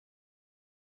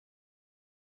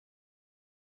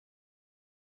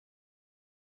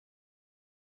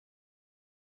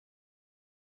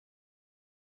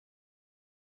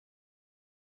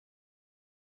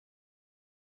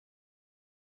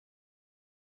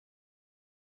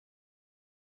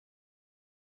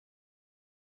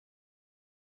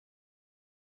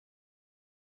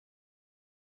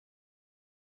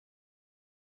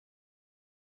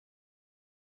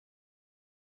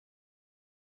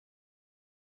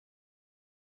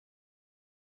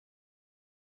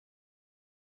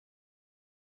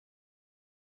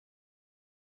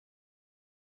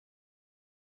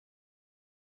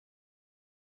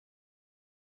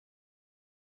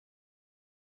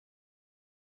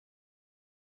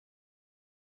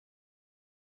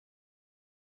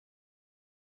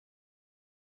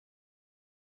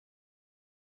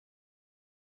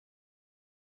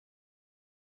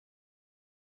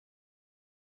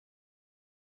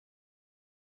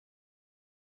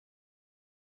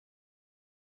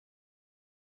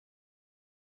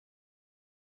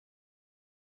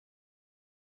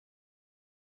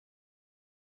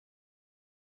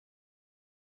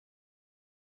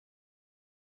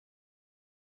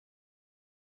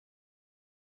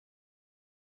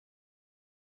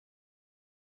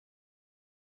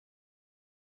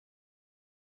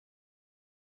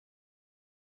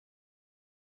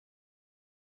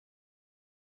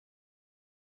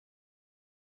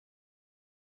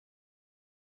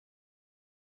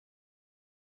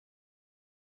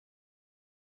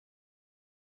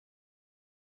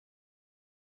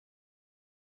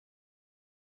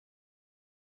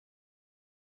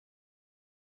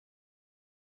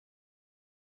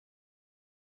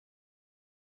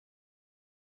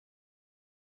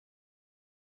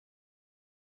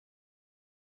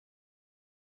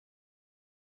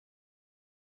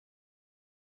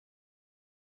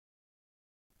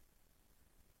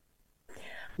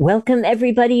Welcome,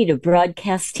 everybody, to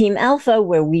Broadcast Team Alpha,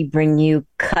 where we bring you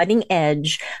cutting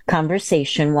edge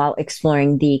conversation while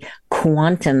exploring the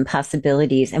quantum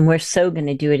possibilities. And we're so going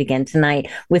to do it again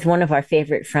tonight with one of our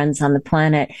favorite friends on the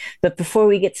planet. But before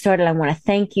we get started, I want to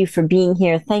thank you for being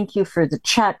here. Thank you for the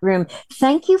chat room.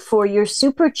 Thank you for your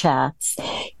super chats.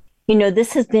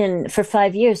 This has been for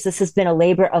 5 years. This has been a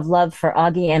labor of love for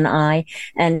Augie and I.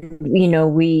 And,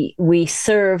 we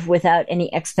serve without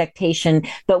any expectation.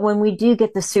 But when we do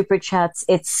get the super chats,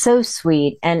 it's so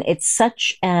sweet. And it's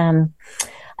such, I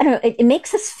don't know, it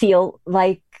makes us feel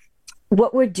like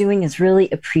what we're doing is really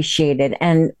appreciated.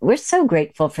 And we're so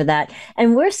grateful for that.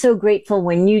 And we're so grateful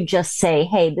when you just say,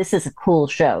 hey, this is a cool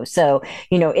show. So,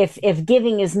 if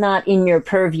giving is not in your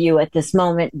purview at this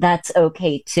moment, that's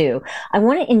okay too. I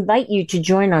want to invite you to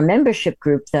join our membership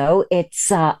group though. It's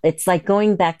like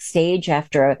going backstage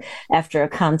after a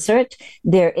concert.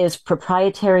 There is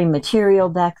proprietary material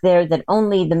back there that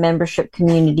only the membership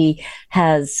community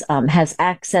has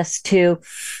access to.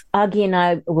 Augie and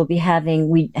I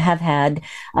we have had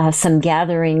some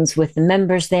gatherings with the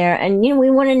members there. And, we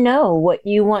want to know what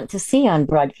you want to see on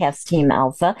Broadcast Team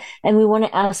Alpha. And we want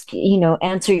to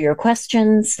answer your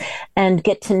questions and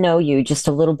get to know you just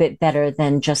a little bit better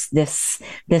than just this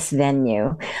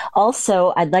venue.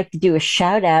 Also, I'd like to do a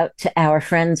shout out to our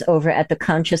friends over at the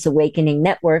Conscious Awakening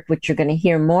Network, which you're going to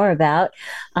hear more about.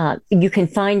 You can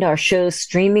find our shows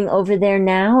streaming over there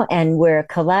now, and we're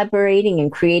collaborating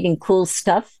and creating cool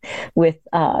stuff with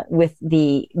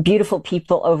the beautiful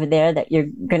people over there that you're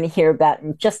going to hear about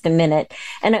in just a minute.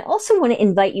 And I also want to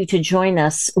invite you to join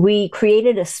us. We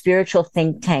created a spiritual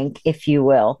think tank, if you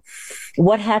will.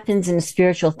 What happens in a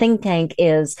spiritual think tank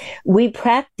is we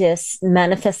practice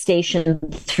manifestation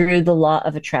through the law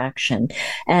of attraction,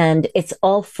 and it's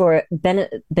all for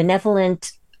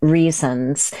benevolent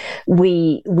reasons.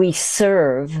 We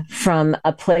serve from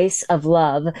a place of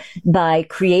love by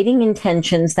creating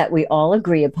intentions that we all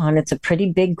agree upon. It's a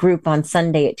pretty big group on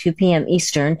Sunday at 2 p.m.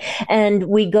 Eastern. And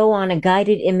we go on a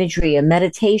guided imagery, a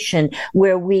meditation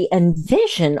where we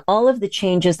envision all of the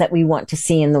changes that we want to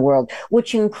see in the world,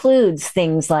 which includes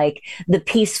things like the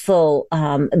peaceful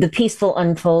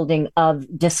unfolding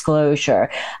of disclosure,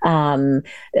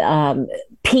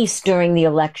 peace during the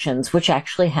elections, which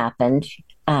actually happened,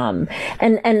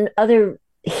 and other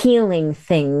healing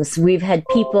things. We've had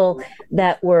people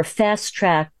that were fast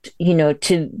tracked,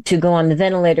 to go on the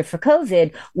ventilator for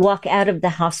COVID, walk out of the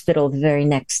hospital the very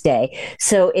next day.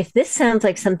 So if this sounds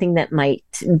like something that might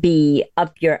be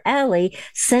up your alley,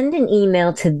 send an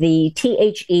email to the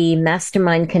THE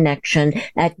Mastermind Connection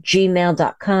at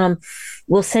gmail.com.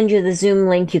 We'll send you the Zoom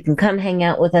link. You can come hang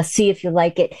out with us, see if you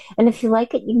like it. And if you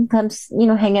like it, you can come,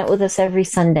 hang out with us every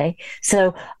Sunday.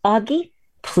 So Augie,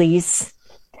 please,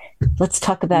 let's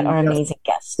talk about our amazing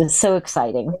guest. It's so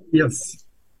exciting. Yes,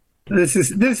 this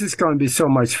is going to be so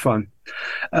much fun.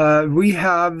 We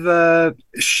have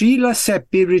Sheila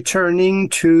Seppi returning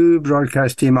to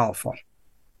Broadcast Team Alpha,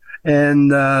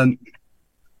 and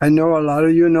I know a lot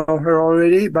of you know her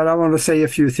already, but I want to say a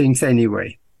few things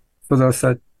anyway for those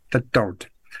that don't.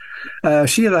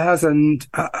 Sheila has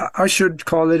I should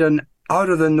call it an out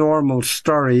of the normal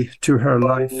story to her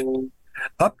life.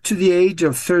 Up to the age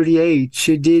of 38,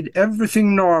 she did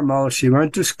everything normal. She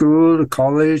went to school, to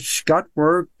college, got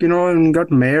work, and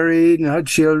got married and had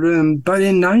children. But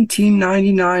in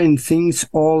 1999, things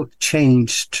all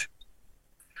changed.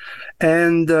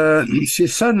 And she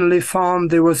suddenly found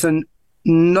there was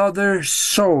another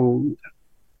soul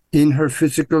in her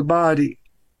physical body.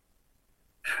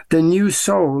 The new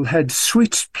soul had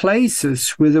switched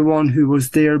places with the one who was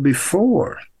there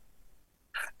before.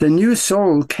 The new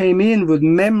soul came in with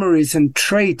memories and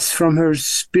traits from her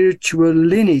spiritual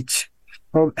lineage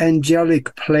of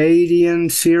angelic Pleiadian,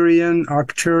 Sirian,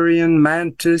 Arcturian,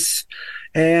 Mantis,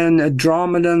 and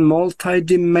Andromedan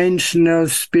multidimensional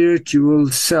spiritual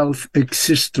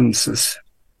self-existences.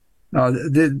 Now,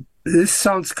 this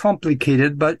sounds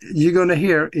complicated, but you're going to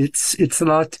hear it's a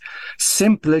lot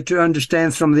simpler to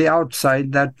understand from the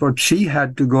outside than what she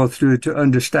had to go through to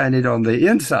understand it on the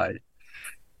inside.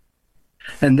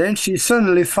 And then she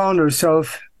suddenly found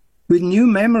herself with new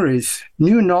memories,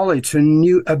 new knowledge, and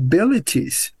new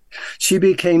abilities. She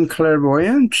became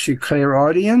clairvoyant,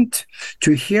 clairaudient,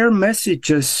 to hear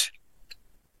messages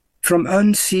from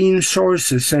unseen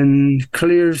sources and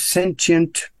clear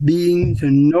sentient beings,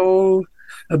 and know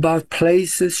about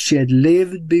places she had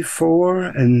lived before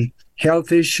and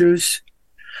health issues.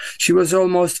 She was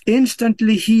almost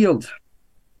instantly healed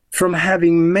from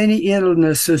having many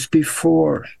illnesses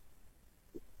before.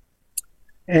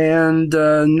 And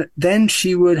then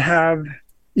she would have,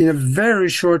 in a very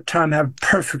short time, have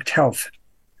perfect health.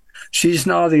 She's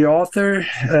now the author,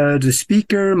 the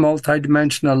speaker,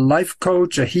 multidimensional life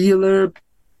coach, a healer,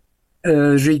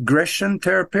 regression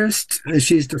therapist.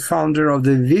 She's the founder of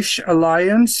the Wish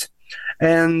Alliance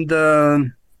and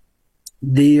the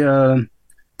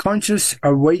Conscious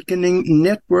Awakening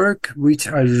Network, which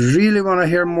I really want to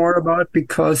hear more about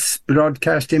because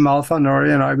Broadcast Team Alpha,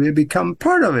 Nori, and I will become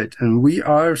part of it. And we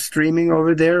are streaming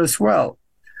over there as well.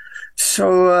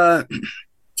 So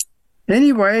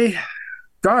anyway,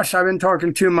 gosh, I've been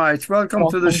talking too much. Welcome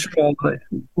to the show.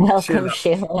 Welcome,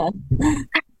 Sheila.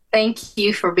 Thank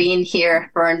you for being here,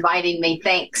 for inviting me.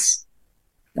 Thanks.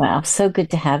 Wow, so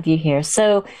good to have you here.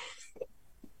 So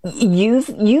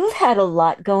you've had a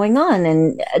lot going on,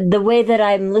 and the way that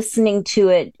I'm listening to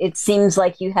it, it seems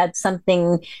like you had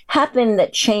something happen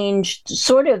that changed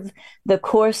sort of the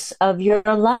course of your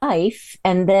life,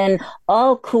 and then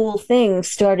all cool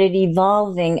things started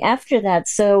evolving after that.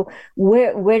 So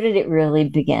where did it really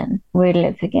begin? Where did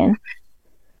it begin?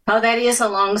 Oh, that is a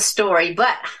long story,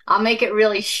 but I'll make it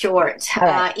really short.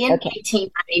 Right. In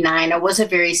 1899, I was a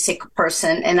very sick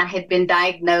person, and I had been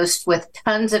diagnosed with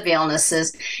tons of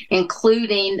illnesses,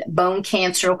 including bone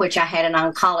cancer, which I had an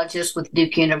oncologist with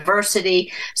Duke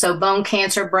University. So bone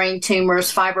cancer, brain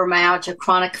tumors, fibromyalgia,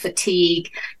 chronic fatigue,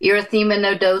 erythema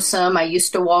nodosum. I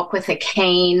used to walk with a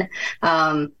cane.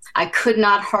 I could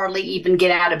not hardly even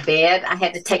get out of bed. I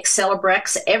had to take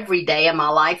Celebrex every day of my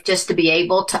life just to be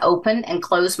able to open and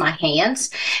close my hands.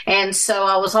 And so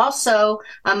I was also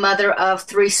a mother of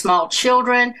 3 small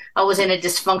children. I was in a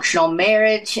dysfunctional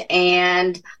marriage,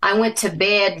 and I went to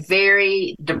bed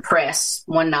very depressed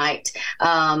one night,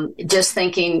 just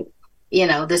thinking,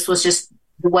 this was just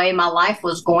the way my life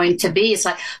was going to be. It's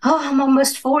like, oh, I'm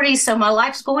almost 40, so my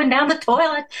life's going down the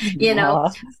toilet,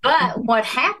 But what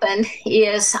happened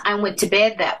is I went to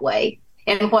bed that way.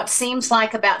 And what seems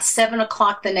like about 7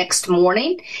 o'clock the next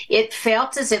morning, it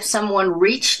felt as if someone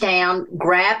reached down,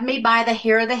 grabbed me by the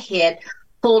hair of the head,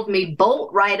 pulled me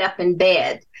bolt right up in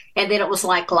bed. And then it was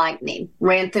like lightning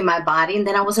ran through my body. And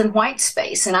then I was in white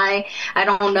space. And I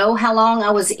don't know how long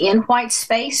I was in white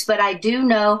space, but I do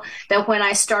know that when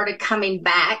I started coming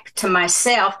back to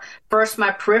myself, first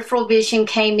my peripheral vision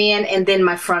came in and then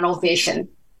my frontal vision.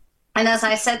 And as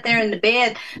I sat there in the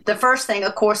bed, the first thing,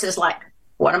 of course, is like,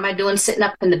 what am I doing sitting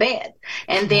up in the bed?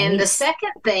 And then the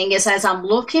second thing is, as I'm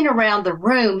looking around the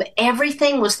room,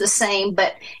 everything was the same,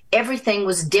 but everything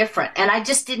was different. And I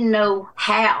just didn't know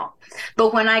how.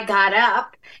 But when I got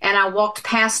up and I walked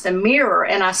past a mirror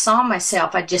and I saw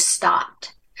myself, I just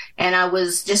stopped. And I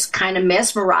was just kind of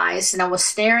mesmerized. And I was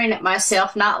staring at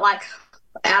myself, not like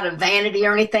out of vanity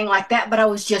or anything like that, but I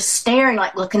was just staring,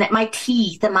 like looking at my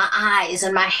teeth and my eyes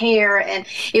and my hair. And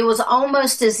it was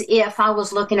almost as if I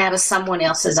was looking out of someone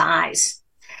else's eyes.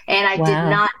 And I did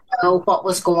not know what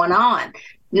was going on.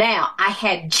 Now, I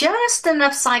had just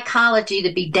enough psychology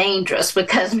to be dangerous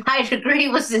because my degree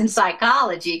was in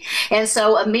psychology. And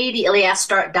so immediately I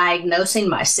start diagnosing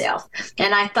myself.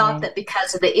 And I thought that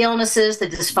because of the illnesses, the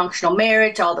dysfunctional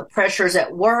marriage, all the pressures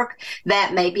at work,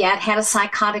 that maybe I'd had a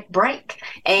psychotic break.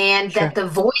 And that the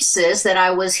voices that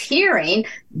I was hearing,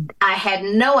 I had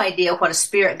no idea what a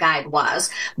spirit guide was,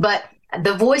 but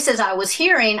the voices I was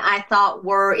hearing, I thought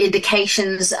were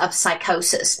indications of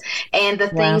psychosis. And the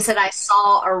things that I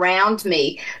saw around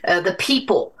me, the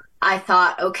people, I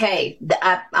thought, okay,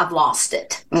 I've lost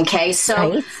it. Okay.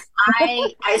 So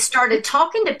I started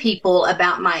talking to people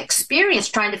about my experience,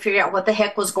 trying to figure out what the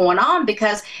heck was going on,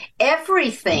 because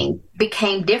everything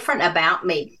became different about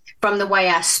me, from the way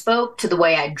I spoke to the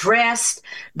way I dressed,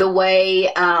 the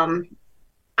way,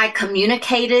 I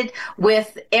communicated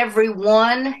with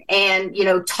everyone and,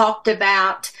 talked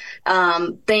about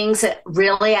things that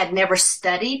really I'd never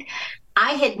studied.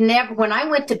 When I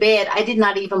went to bed, I did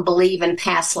not even believe in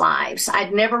past lives.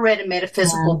 I'd never read a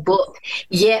metaphysical book.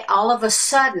 Yet all of a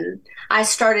sudden, I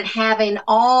started having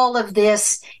all of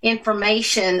this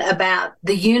information about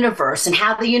the universe and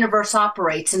how the universe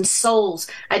operates and souls.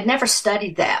 I'd never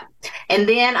studied that. And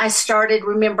then I started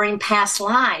remembering past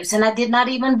lives, and I did not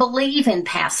even believe in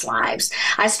past lives.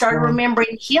 I started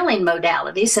remembering healing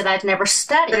modalities that I'd never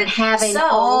studied. And having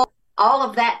all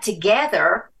of that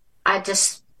together,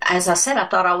 as I said, I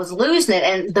thought I was losing it.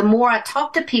 And the more I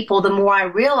talked to people, the more I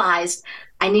realized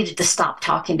I needed to stop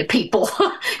talking to people,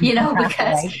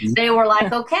 because they were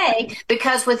like, okay,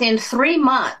 because within 3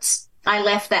 months, I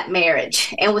left that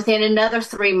marriage. And within another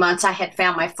 3 months, I had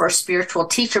found my first spiritual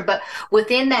teacher. But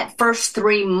within that first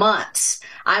 3 months,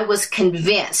 I was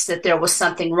convinced that there was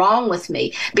something wrong with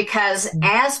me, because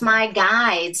as my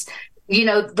guides,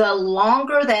 the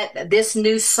longer that this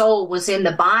new soul was in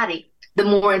the body, the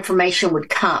more information would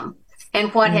come.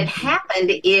 And what had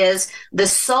happened is the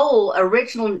soul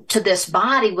original to this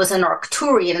body was an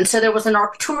Arcturian. And so there was an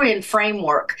Arcturian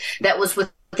framework that was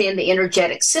within the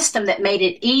energetic system that made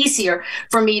it easier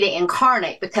for me to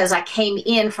incarnate because I came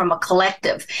in from a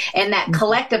collective. And that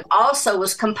collective also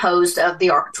was composed of the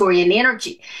Arcturian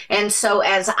energy. And so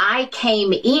as I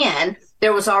came in,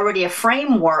 there was already a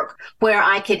framework where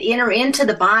I could enter into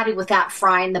the body without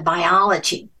frying the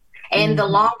biology. And the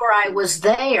longer I was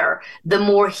there, the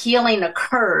more healing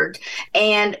occurred.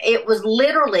 And it was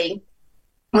literally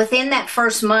within that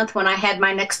first month when I had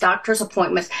my next doctor's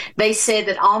appointment, they said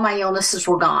that all my illnesses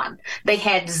were gone. They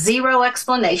had zero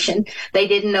explanation. They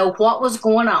didn't know what was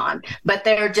going on, but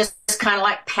they're just kind of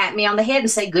like pat me on the head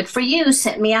and say, good for you,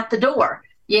 sent me out the door.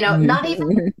 You know, not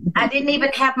even, I didn't even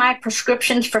have my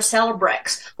prescriptions for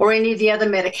Celebrex or any of the other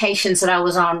medications that I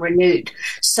was on renewed.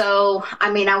 So,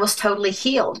 I mean, I was totally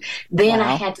healed. Then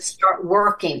I had to start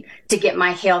working to get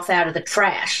my health out of the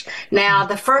trash. Now,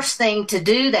 the first thing to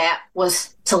do that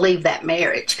was to leave that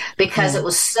marriage because it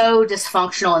was so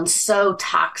dysfunctional and so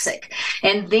toxic.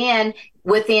 And then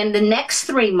within the next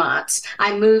 3 months,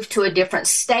 I moved to a different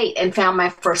state and found my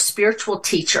first spiritual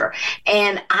teacher.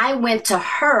 And I went to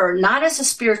her, not as a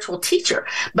spiritual teacher,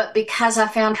 but because I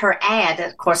found her ad.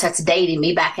 Of course, that's dating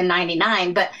me back in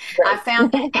 99, but I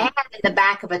found an ad in the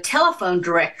back of a telephone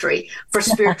directory for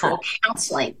spiritual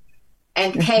counseling.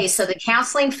 And okay, so the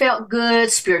counseling felt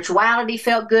good, spirituality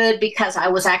felt good because I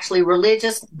was actually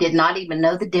religious, did not even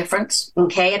know the difference,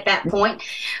 okay, at that point.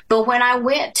 But when I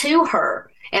went to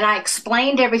her, and I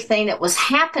explained everything that was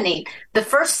happening. The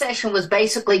first session was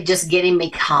basically just getting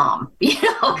me calm, you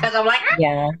know, because I'm like,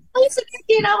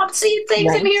 you know, I'm seeing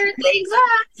things and hearing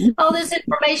things, all this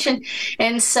information.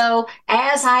 And so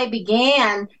as I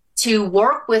began to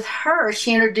work with her,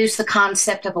 she introduced the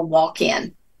concept of a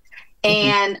walk-in.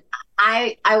 And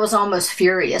I was almost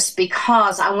furious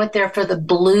because I went there for the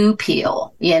blue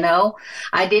pill, you know.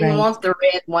 I didn't want the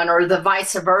red one or the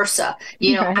vice versa.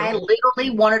 You know, I literally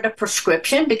wanted a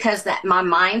prescription because that my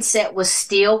mindset was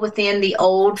still within the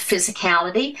old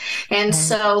physicality. And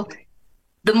so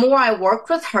the more I worked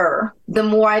with her, the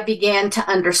more I began to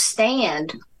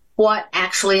understand what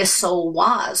actually a soul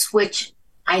was, which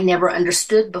I never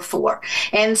understood before.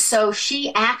 And so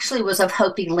she actually was of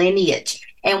Hopi lineage.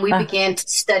 And we began to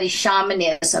study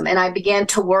shamanism, and I began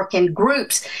to work in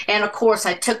groups. And of course,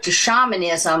 I took to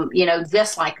shamanism, you know,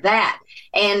 just like that.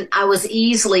 And I was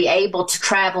easily able to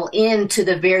travel into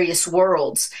the various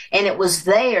worlds. And it was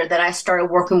there that I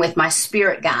started working with my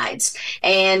spirit guides.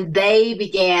 And they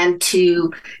began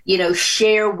to, you know,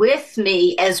 share with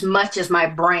me as much as my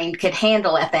brain could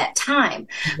handle at that time.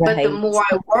 But the more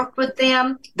I worked with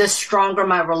them, the stronger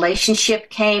my relationship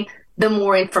came, the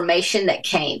more information that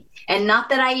came. And not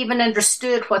that I even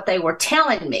understood what they were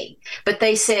telling me, but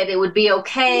they said it would be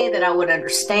okay, that I would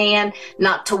understand,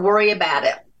 not to worry about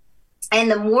it.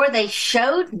 And the more they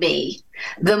showed me,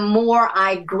 the more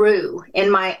I grew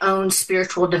in my own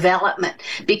spiritual development,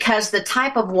 because the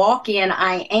type of walk-in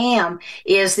I am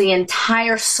is the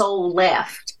entire soul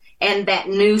left and that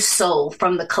new soul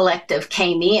from the collective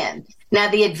came in. Now,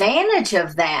 the advantage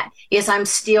of that is I'm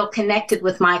still connected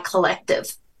with my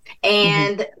collective.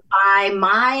 And by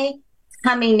my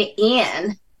coming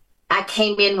in, I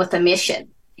came in with a mission.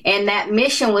 And that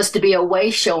mission was to be a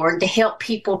way shower and to help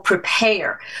people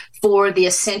prepare for the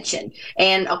ascension.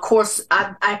 And of course,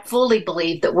 I fully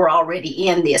believe that we're already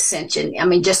in the ascension. I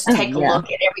mean, just take a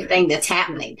look at everything that's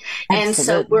happening. Absolutely. And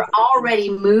so we're already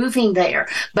moving there.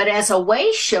 But as a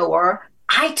way shower,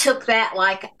 I took that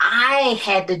like I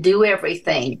had to do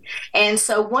everything. And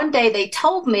so one day they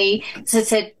told me, they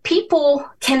said, people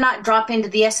cannot drop into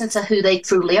the essence of who they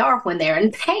truly are when they're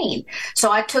in pain.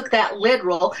 So I took that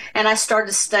literal and I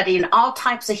started studying all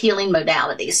types of healing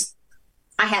modalities.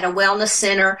 I had a wellness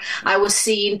center. I was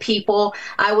seeing people.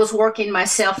 I was working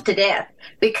myself to death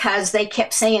because they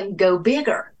kept saying, go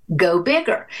bigger. Go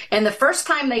bigger. And the first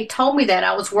time they told me that,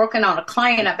 I was working on a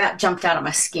client, I about jumped out of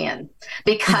my skin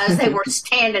because they were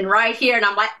standing right here. And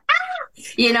I'm like,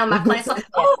 you know, my client's like,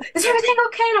 oh, is everything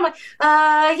okay? And I'm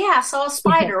like, yeah, I saw a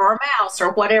spider or a mouse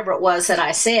or whatever it was that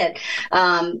I said.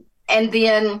 And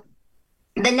then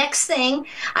the next thing,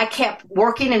 I kept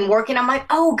working and working. I'm like,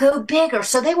 oh, go bigger.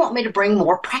 So they want me to bring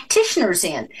more practitioners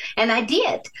in. And I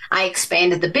did. I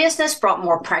expanded the business, brought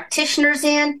more practitioners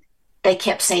in. They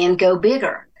kept saying, go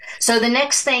bigger. So the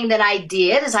next thing that I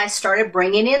did is I started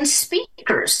bringing in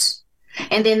speakers.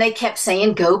 And then they kept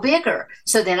saying, go bigger.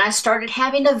 So then I started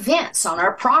having events on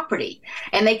our property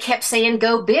and they kept saying,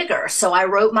 go bigger. So I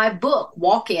wrote my book,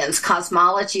 Walk-ins,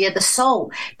 Cosmology of the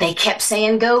Soul. They kept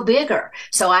saying, go bigger.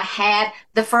 So I had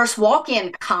the first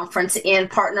walk-in conference in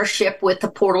partnership with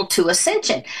the Portal to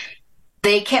Ascension.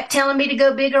 They kept telling me to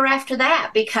go bigger after that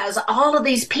because all of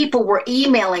these people were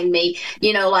emailing me,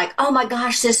 like, oh my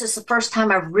gosh, this is the first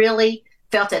time I've really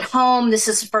felt at home. This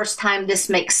is the first time this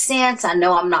makes sense. I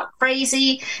know I'm not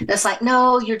crazy. And it's like,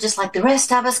 no, you're just like the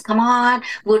rest of us. Come on.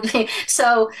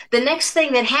 So the next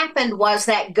thing that happened was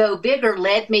that go bigger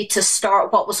led me to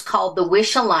start what was called the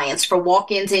Wish Alliance for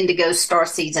walk-ins, indigos,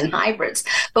 starseeds, and hybrids.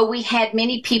 But we had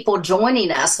many people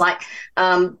joining us, like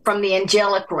from the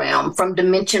angelic realm, from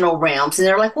dimensional realms. And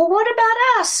they're like, well, what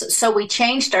about us? So we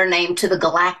changed our name to the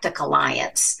Galactic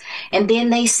Alliance. And then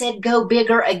they said, go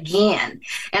bigger again.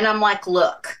 And I'm like,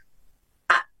 look,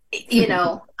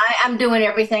 I'm doing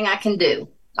everything I can do.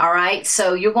 All right.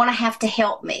 So you're going to have to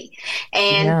help me.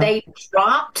 And they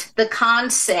dropped the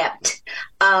concept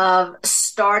of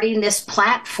starting this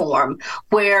platform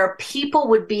where people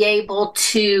would be able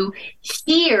to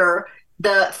hear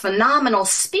the phenomenal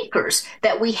speakers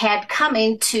that we had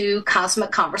coming to Cosmic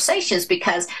Conversations,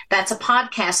 because that's a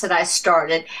podcast that I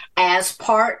started as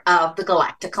part of the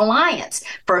Galactic Alliance.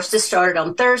 First, it started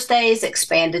on Thursdays,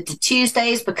 expanded to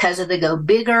Tuesdays because of the Go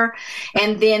Bigger.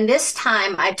 And then this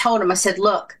time I told him, I said,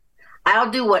 look,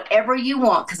 I'll do whatever you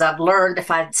want, because I've learned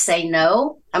if I say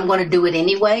no, I'm going to do it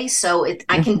anyway. So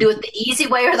I can do it the easy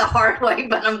way or the hard way,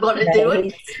 but I'm going to do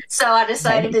it. So I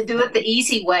decided to do it the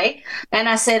easy way. And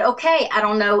I said, okay, I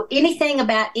don't know anything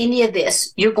about any of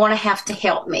this. You're going to have to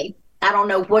help me. I don't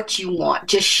know what you want.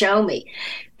 Just show me.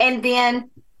 And then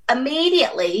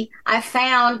immediately I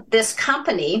found this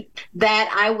company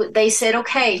that they said,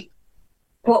 okay,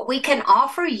 what we can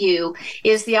offer you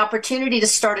is the opportunity to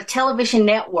start a television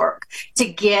network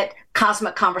to get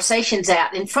Cosmic Conversations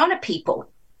out in front of people.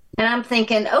 And I'm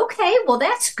thinking, okay, well,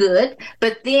 that's good.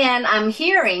 But then I'm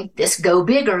hearing this go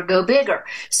bigger, go bigger.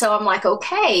 So I'm like,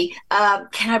 okay,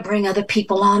 can I bring other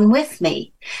people on with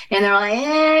me? And they're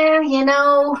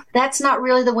like, that's not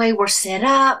really the way we're set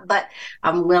up, but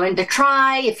I'm willing to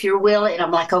try if you're willing. And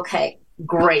I'm like, okay,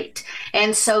 great.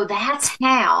 And so that's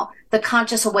how the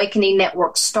Conscious Awakening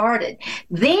Network started.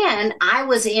 Then I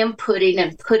was inputting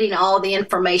and putting all the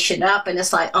information up, and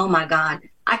it's like, oh my God,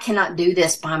 I cannot do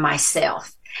this by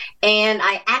myself. And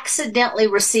I accidentally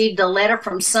received a letter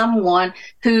from someone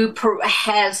who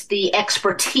has the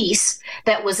expertise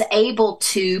that was able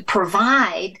to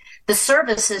provide the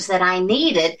services that I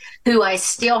needed, who I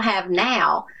still have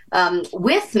now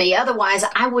with me. Otherwise,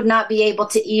 I would not be able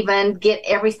to even get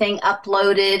everything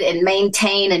uploaded and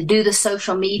maintain and do the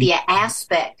social media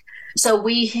aspect. So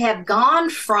we have gone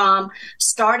from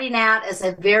starting out as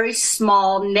a very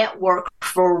small network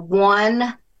for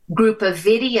one group of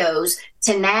videos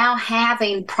to now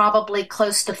having probably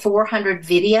close to 400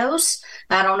 videos.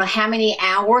 I don't know how many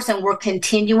hours, and we're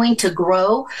continuing to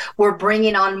grow. We're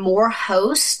bringing on more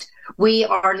hosts. We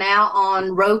are now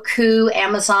on Roku,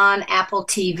 Amazon, Apple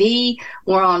TV.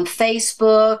 We're on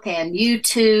Facebook and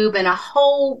YouTube and a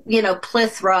whole,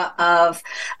 plethora of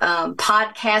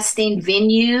podcasting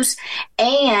venues.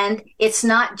 And it's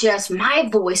not just my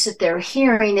voice that they're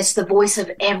hearing, it's the voice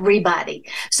of everybody.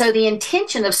 So the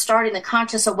intention of starting the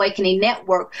Conscious Awakening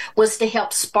Network was to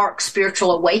help spark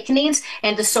spiritual awakenings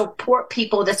and to support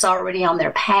people that's already on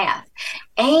their path.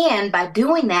 And by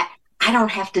doing that, I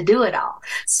don't have to do it all.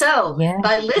 So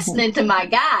by listening to my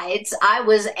guides, I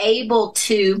was able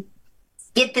to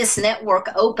get this network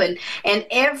open. And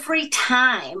every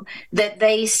time that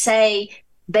they say,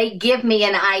 they give me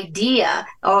an idea,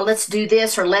 or let's do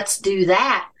this or let's do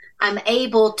that, I'm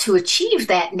able to achieve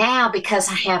that now because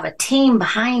I have a team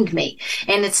behind me,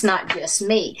 and it's not just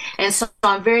me. And so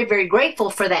I'm very, very grateful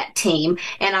for that team,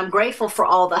 and I'm grateful for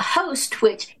all the hosts,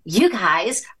 which you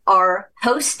guys are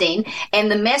hosting,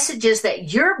 and the messages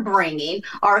that you're bringing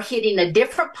are hitting a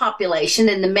different population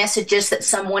than the messages that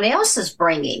someone else is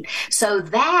bringing. So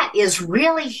that is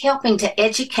really helping to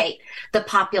educate the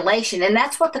population. And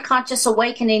that's what the Conscious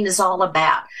Awakening is all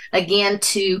about. Again,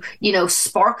 to,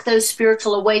 spark those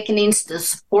spiritual awakenings, to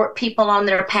support people on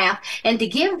their path, and to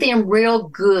give them real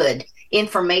good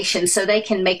information so they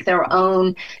can make their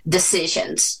own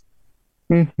decisions.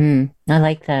 Mm-hmm. I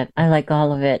like that. I like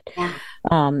all of it. Yeah.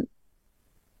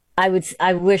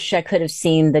 I wish I could have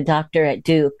seen the doctor at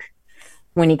Duke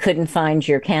when he couldn't find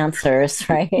your cancers,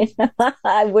 right?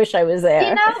 I wish I was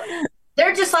there.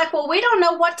 They're just like, well, we don't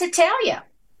know what to tell you.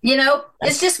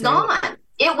 It's just gone.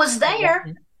 It was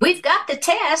there. We've got the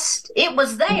test. It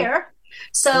was there.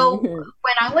 So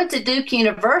when I went to Duke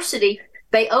University,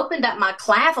 they opened up my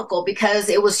clavicle because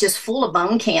it was just full of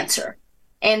bone cancer.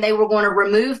 And they were going to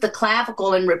remove the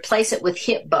clavicle and replace it with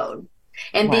hip bone.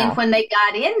 And then when they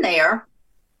got in there,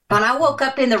 when I woke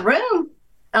up in the room,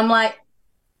 I'm like,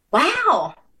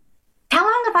 wow, how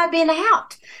long have I been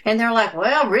out? And they're like,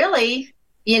 well, really,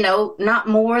 not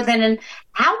more than an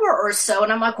hour or so.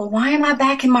 And I'm like, well, why am I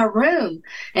back in my room?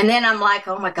 And then I'm like,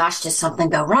 oh my gosh, did something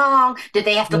go wrong? Did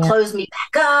they have to close me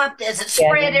back up? Does it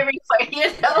spread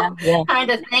everywhere?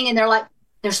 Kind of thing. And they're like,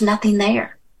 there's nothing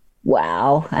there.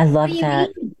 Wow. I love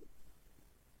that.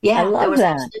 Yeah, there was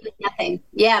absolutely nothing.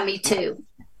 Yeah, me too.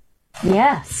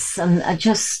 Yes.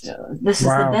 This is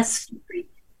the best story.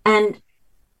 And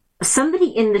somebody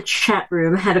in the chat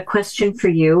room had a question for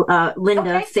you.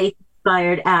 Linda, Faith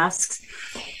Inspired, asks,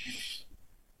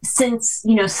 since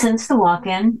the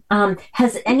walk-in,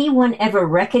 has anyone ever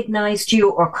recognized you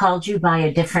or called you by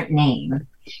a different name?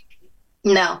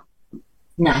 No.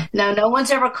 No one's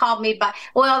ever called me by,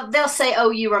 well, they'll say, oh,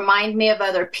 you remind me of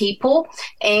other people.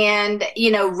 And,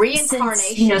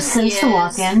 reincarnation since the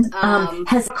walk-in,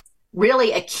 has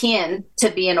really akin to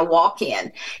being a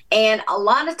walk-in. And a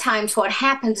lot of times what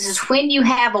happens is when you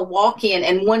have a walk-in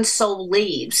and one soul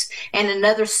leaves and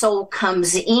another soul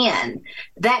comes in,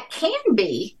 that can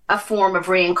be a form of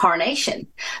reincarnation.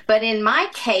 But in my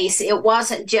case, it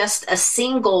wasn't just a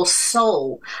single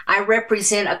soul. I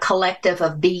represent a collective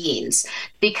of beings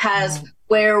because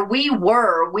where we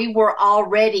were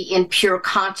already in pure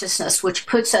consciousness, which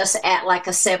puts us at like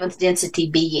a seventh density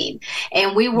being.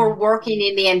 And we were working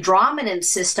in the Andromedan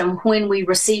system when we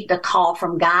received a call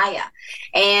from Gaia.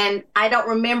 And I don't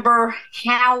remember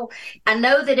how, I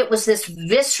know that it was this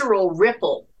visceral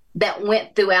ripple that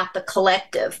went throughout the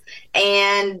collective.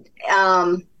 And,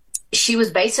 she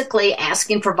was basically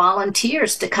asking for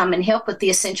volunteers to come and help with the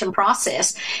ascension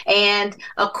process. And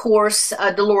of course,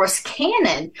 Dolores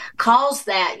Cannon calls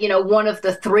that, one of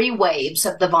the 3 waves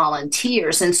of the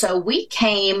volunteers. And so we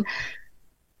came,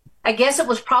 I guess it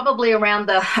was probably around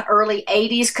the early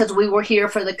 80s because we were here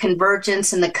for the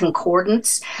convergence and the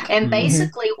concordance. And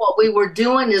basically what we were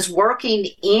doing is working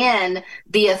in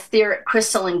the etheric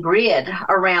crystalline grid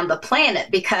around the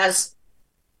planet because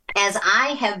as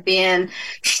I have been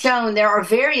shown, there are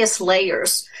various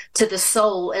layers to the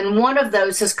soul, and one of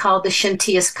those is called the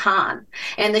Shantias Khan.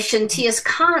 And the Shantias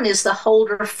Khan is the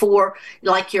holder for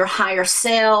like your higher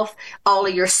self, all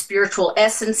of your spiritual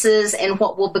essences, and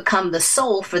what will become the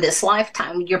soul for this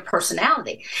lifetime, your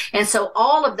personality. And so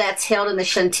all of that's held in the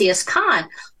Shantias Khan.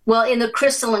 Well, in the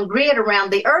crystalline grid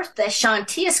around the earth, the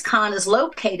Shantias Khan is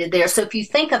located there. So if you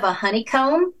think of a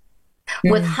honeycomb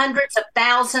with hundreds of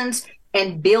thousands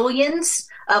and billions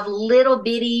of little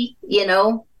bitty,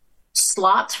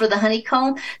 slots for the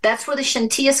honeycomb, that's where the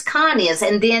Shantias Khan is.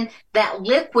 And then that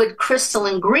liquid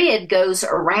crystalline grid goes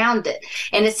around it.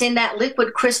 And it's in that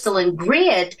liquid crystalline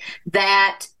grid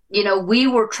that, we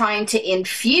were trying to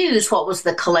infuse what was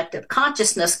the collective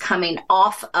consciousness coming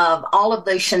off of all of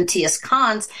those Shantias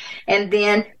Khans. And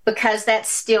then because that's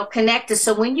still connected.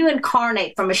 So when you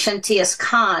incarnate from a Shantias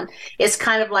Khan, it's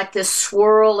kind of like this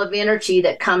swirl of energy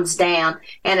that comes down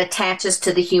and attaches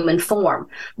to the human form.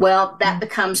 Well, that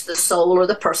becomes the soul or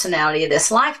the personality of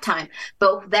this lifetime.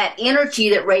 But that energy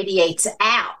that radiates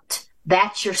out,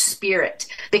 that's your spirit,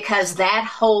 because that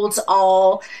holds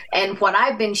all. And what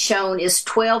I've been shown is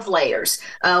 12 layers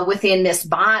within this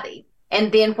body.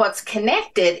 And then what's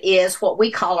connected is what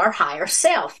we call our higher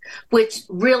self, which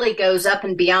really goes up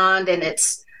and beyond, and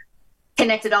it's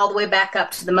connected all the way back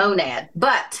up to the monad.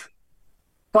 But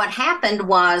what happened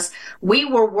was we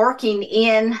were working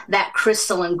in that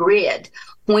crystalline grid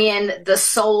when the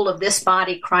soul of this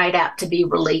body cried out to be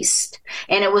released.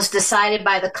 And it was decided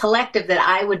by the collective that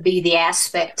I would be the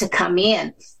aspect to come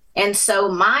in. And so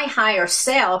my higher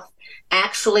self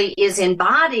actually is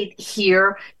embodied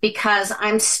here because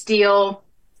I'm still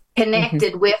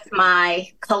connected with my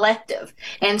collective.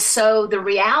 And so the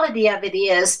reality of it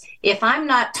is, if I'm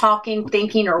not talking,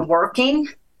 thinking, or working,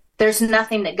 there's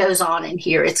nothing that goes on in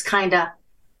here. It's kind of,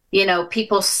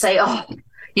 people say, oh,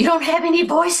 you don't have any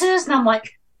voices? And I'm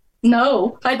like,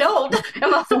 no, I don't.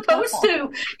 Am I supposed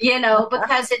to?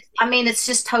 Because it's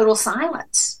just total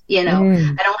silence. I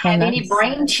don't have any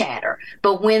brain chatter.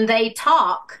 But when they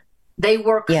talk, they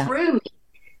work through me.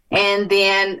 And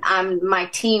then my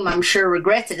team, I'm sure,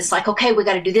 regrets it. It's like, okay, we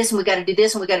got to do this, and we got to do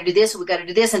this, and we got to do this, and we got to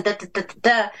do this, and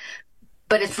da.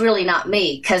 But it's really not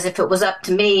me, because if it was up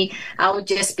to me, I would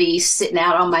just be sitting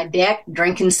out on my deck,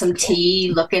 drinking some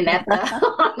tea, looking at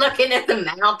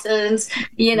the mountains,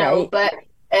 Right. But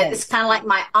it's kind of like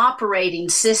my operating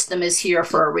system is here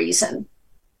for a reason.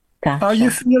 Are you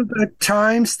feel at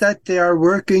times that they are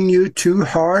working you too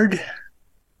hard?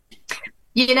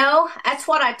 You know, that's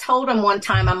what I told them one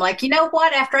time. I'm like, you know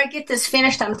what? After I get this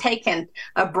finished, I'm taking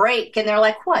a break. And they're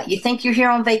like, what? You think you're here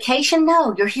on vacation?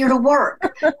 No, you're here to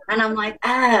work. And I'm like,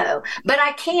 oh, but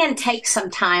I can take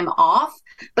some time off.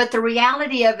 But the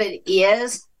reality of it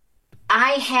is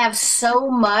I have so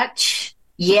much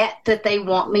yet that they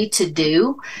want me to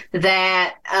do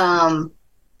that,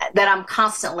 that I'm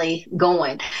constantly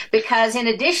going, because in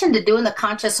addition to doing the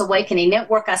Conscious Awakening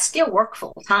Network, I still work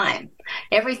full time.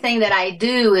 Everything that I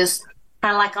do is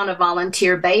kind of like on a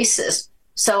volunteer basis.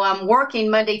 So I'm working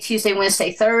Monday, Tuesday,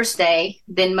 Wednesday, Thursday.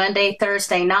 Then Monday,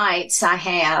 Thursday nights, I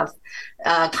have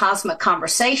Cosmic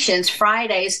Conversations.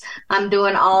 Fridays, I'm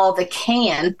doing all the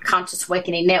CAN, Conscious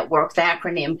Awakening Network, the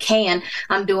acronym CAN.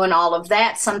 I'm doing all of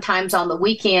that. Sometimes on the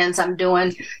weekends, I'm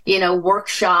doing,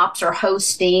 workshops or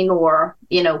hosting or,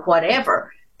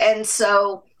 whatever. And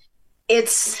so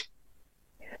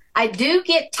I do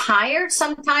get tired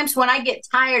sometimes. When I get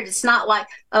tired, it's not like,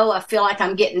 oh, I feel like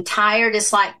I'm getting tired.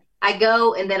 It's like I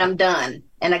go and then I'm done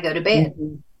and I go to bed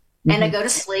and I go to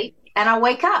sleep and I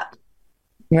wake up.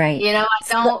 Right. I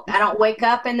don't wake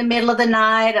up in the middle of the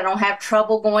night. I don't have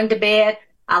trouble going to bed.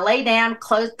 I lay down,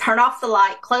 turn off the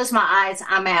light, close my eyes.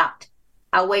 I'm out.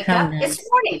 I wake up. Nice. It's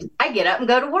morning. I get up and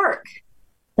go to work.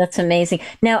 That's amazing.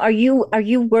 Now, are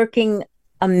you working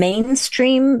a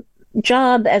mainstream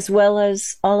job as well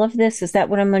as all of this? Is that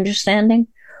what I'm understanding?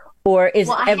 Or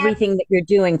is everything that you're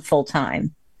doing full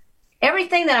time?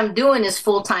 Everything that I'm doing is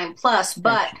full-time plus,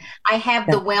 but I have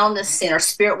the Wellness Center,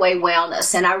 Spirit Way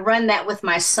Wellness, and I run that with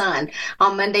my son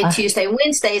on Monday, Tuesday,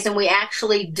 Wednesdays, and we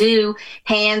actually do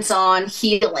hands-on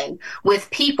healing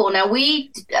with people. Now,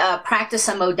 we practice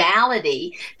a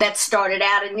modality that started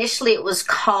out, initially it was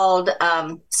called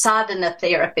sadhana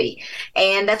therapy,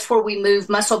 and that's where we move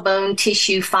muscle, bone,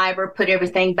 tissue, fiber, put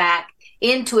everything back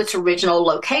into its original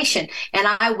location. And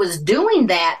I was doing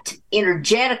that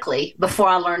energetically before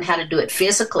I learned how to do it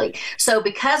physically. So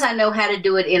because I know how to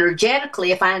do it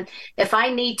energetically, if I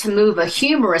need to move a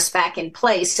humerus back in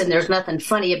place, and there's nothing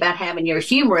funny about having your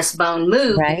humerus bone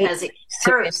move because it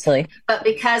hurts, but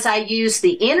because I use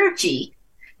the energy,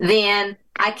 then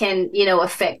I can,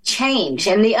 affect change.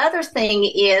 And the other thing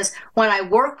is when I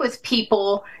work with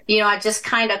people, I just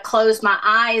kind of close my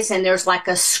eyes and there's like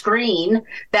a screen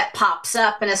that pops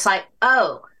up and it's like,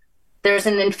 oh, there's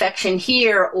an infection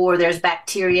here, or there's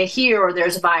bacteria here, or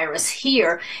there's virus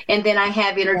here. And then I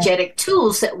have energetic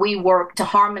tools that we work to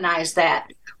harmonize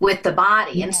that with the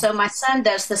body. And so my son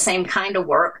does the same kind of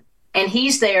work, and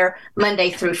he's there Monday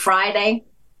through Friday.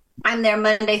 I'm there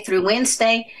Monday through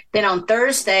Wednesday. Then on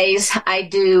Thursdays, I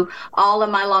do all of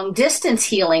my long distance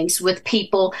healings with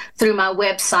people through my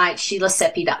website,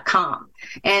 SheilaSeppi.com.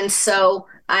 And so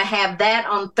I have that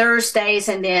on Thursdays,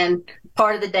 and then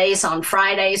part of the days on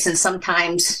Fridays, and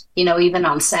sometimes, even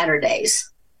on Saturdays.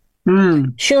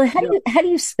 Sheila, how do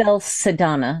you spell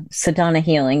sadhana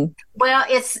healing? Well,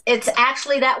 it's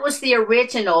actually, that was the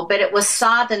original, but it was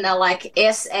sadhana, like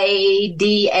SADANAH,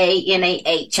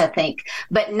 I think.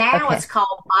 But now it's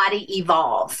called Body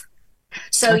Evolve.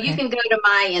 So you can go to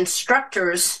my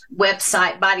instructor's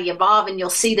website, Body Evolve, and you'll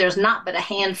see there's not but a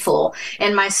handful.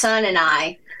 And my son and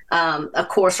I, of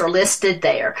course, are listed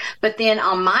there. But then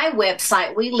on my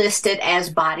website, we list it as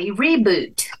Body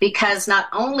Reboot, because not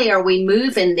only are we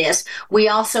moving this, we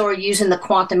also are using the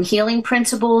quantum healing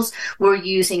principles. We're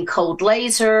using cold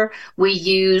laser. We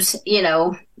use,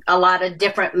 a lot of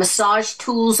different massage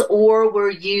tools, or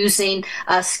we're using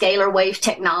scalar wave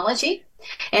technology.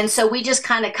 And so we just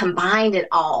kind of combined it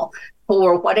all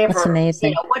for whatever,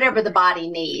 whatever the body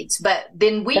needs. But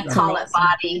then we call it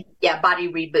Body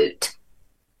Reboot.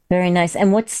 Very nice.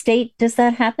 And what state does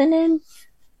that happen in?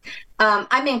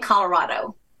 I'm in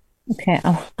Colorado. Okay.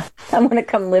 I want to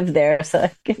come live there so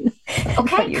I can.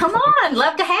 Okay, come on.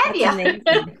 Love to have you.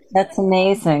 Amazing. That's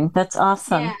amazing. That's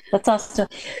awesome. Yeah. That's awesome.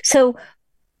 So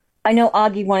I know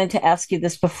Augie wanted to ask you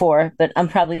this before, but I'm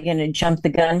probably going to jump the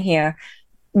gun here.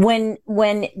 When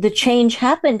the change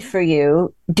happened for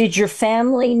you, did your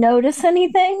family notice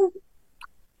anything?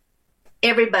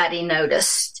 Everybody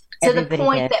noticed. To the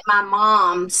point that my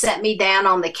mom sat me down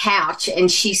on the couch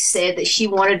and she said that she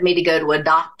wanted me to go to a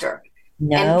doctor.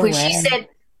 And when she said,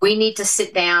 we need to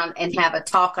sit down and have a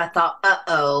talk, I thought,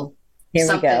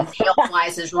 something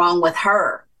health-wise is wrong with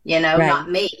her, not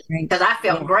me, because I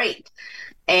felt great.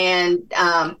 And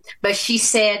but she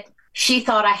said she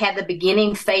thought I had the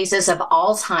beginning phases of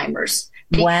Alzheimer's,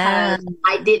 Wow. because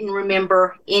I didn't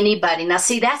remember anybody. Now,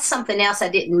 see, that's something else I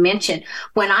didn't mention.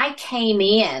 When I came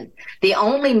in, the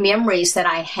only memories that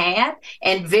I had,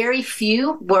 and very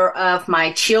few, were of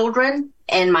my children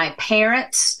and my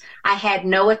parents. I had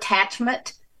no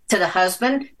attachment to the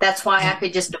husband. That's why I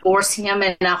could just divorce him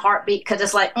in a heartbeat, because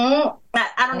it's like, I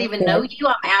don't even know you.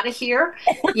 I'm out of here.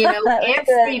 You know,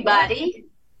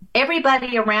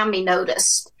 everybody around me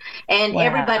noticed, and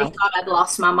everybody thought I'd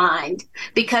lost my mind,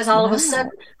 because all of a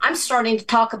sudden I'm starting to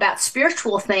talk about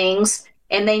spiritual things,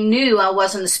 and they knew I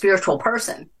wasn't a spiritual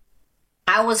person.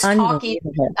 I was talking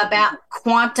about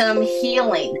quantum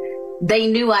healing. They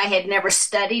knew I had never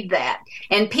studied that.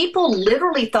 And people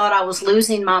literally thought I was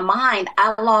losing my mind.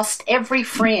 I lost every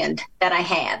friend that I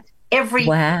had.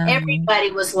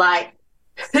 Everybody was like,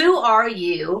 who are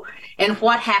you? And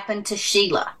what happened to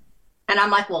Sheila? And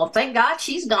I'm like, well, thank God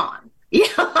she's gone. You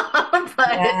know? But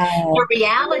the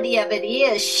reality of it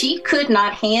is, she could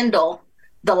not handle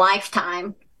the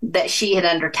lifetime that she had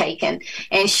undertaken.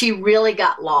 And she really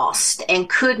got lost and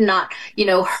could not, you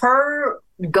know, her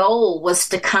goal was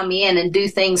to come in and do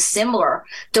things similar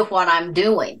to what I'm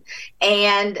doing.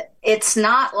 And it's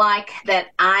not like that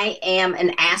I am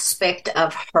an aspect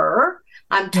of her.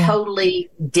 I'm totally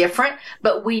different,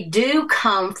 but we do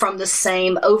come from the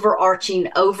same overarching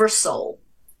oversoul.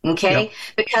 Okay. Yep.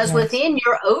 Because within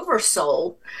your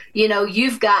oversoul, you know,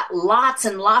 you've got lots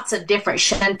and lots of different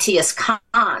Shantias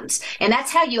Khans. And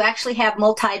that's how you actually have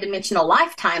multidimensional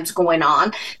lifetimes going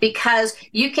on, because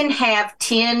you can have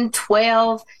 10,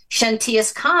 12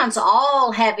 Shantias Khans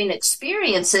all having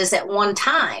experiences at one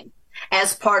time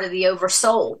as part of the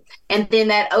oversoul. And then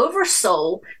that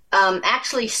oversoul,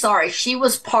 she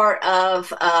was part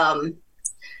of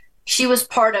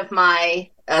my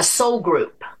soul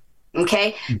group.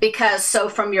 Okay. Because so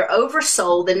from your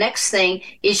oversoul, the next thing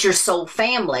is your soul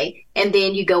family. And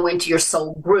then you go into your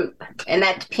soul group. And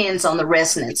that depends on the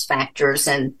resonance factors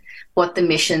and what the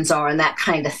missions are and that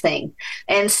kind of thing.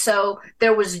 And so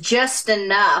there was just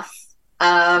enough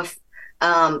of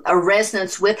a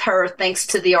resonance with her, thanks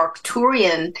to the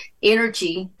Arcturian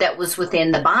energy that was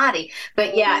within the body.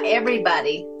 But yeah,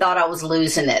 everybody thought I was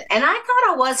losing it. And I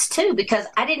thought I was too, because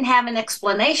I didn't have an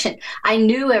explanation. I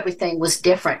knew everything was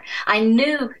different. I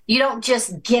knew you don't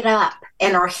just get up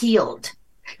and are healed.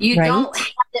 You don't have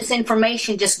this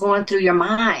information just going through your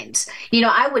minds. You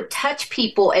know, I would touch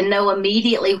people and know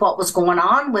immediately what was going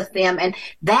on with them. And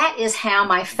that is how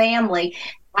my family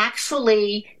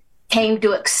actually came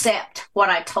to accept what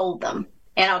I told them.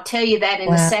 And I'll tell you that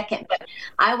in a second. But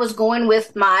I was going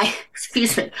with my,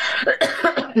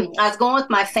 I was going with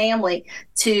my family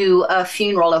to a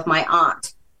funeral of my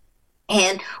aunt.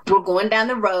 And we're going down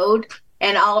the road,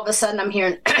 and all of a sudden I'm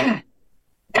hearing,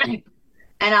 and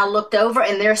I looked over,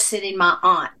 and there's sitting my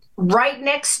aunt right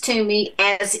next to me,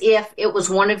 as if it was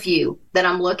one of you that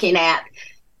I'm looking at.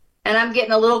 And I'm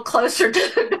getting a little closer to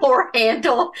the door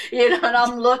handle, you know, and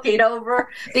I'm looking over,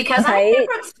 because I've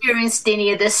never experienced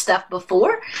any of this stuff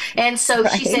before. And so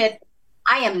she said,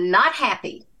 I am not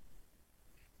happy.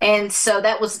 And so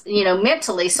that was, you know,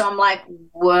 mentally. So I'm like,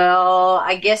 well,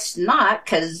 I guess not,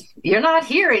 because you're not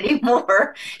here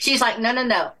anymore. She's like,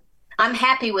 no. I'm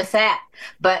happy with that.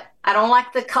 But I don't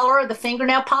like the color of the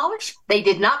fingernail polish. They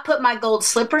did not put my gold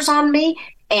slippers on me,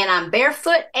 and I'm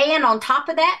barefoot. And on top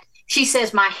of that, she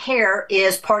says my hair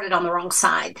is parted on the wrong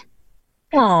side.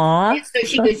 Aww. And so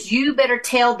she goes, you better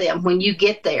tell them when you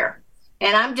get there.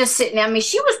 And I'm just sitting there. I mean,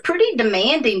 she was pretty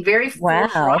demanding, very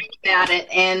forthright about it.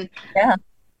 And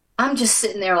I'm just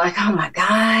sitting there like, oh, my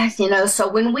God. You know, so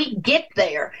when we get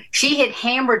there, she had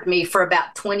hammered me for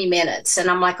about 20 minutes. And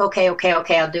I'm like, okay,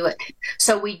 I'll do it.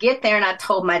 So we get there, and I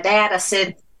told my dad, I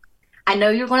said, I know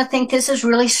you're going to think this is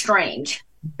really strange,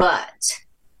 but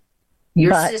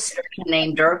your sister, he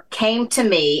named her, came to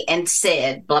me and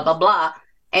said, blah, blah, blah.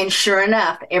 And sure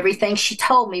enough, everything she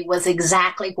told me was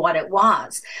exactly what it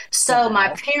was. So my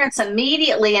parents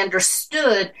immediately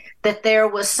understood that there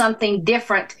was something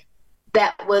different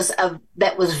that was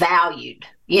valued.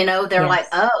 You know, they're like,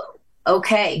 oh,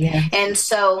 okay. Yes. And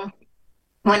so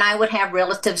when I would have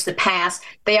relatives that pass,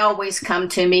 they always come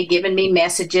to me, giving me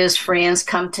messages, friends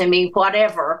come to me,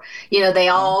 whatever, you know, they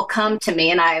all come to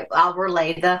me, and I'll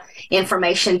relay the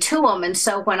information to them. And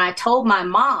so when I told my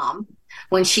mom,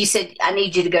 when she said, I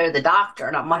need you to go to the doctor,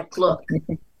 and I'm like, look,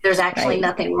 there's actually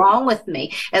nothing wrong with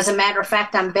me. As a matter of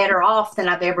fact, I'm better off than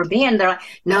I've ever been. They're like,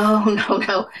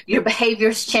 no, your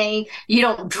behavior's changed. You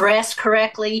don't dress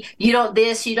correctly. You don't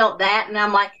this, you don't that. And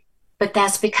I'm like, but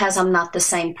that's because I'm not the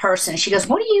same person. She goes,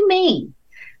 what do you mean?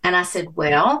 And I said,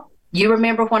 well, you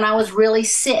remember when I was really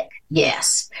sick?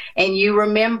 Yes. And you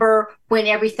remember when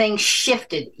everything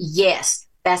shifted? Yes.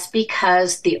 that's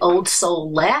because the old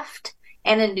soul left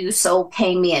and a new soul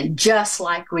came in, just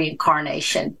like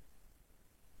reincarnation.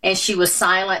 And she was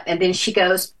silent. And then she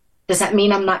goes, does that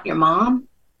mean I'm not your mom?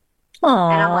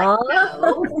 Aww. And I'm like,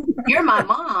 no, you're my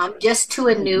mom, just to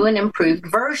a new and improved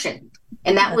version.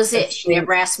 And that was it. She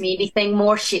never asked me anything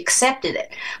more. She accepted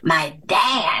it. My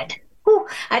dad,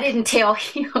 I didn't tell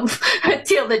him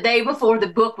until the day before the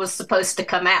book was supposed to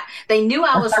come out. They knew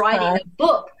I was writing a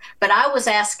book, but I was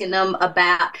asking them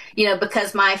about,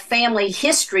 because my family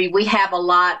history, we have a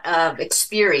lot of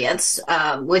experience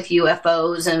with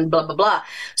UFOs and blah, blah, blah.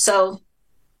 So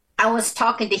I was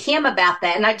talking to him about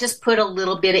that, and I just put a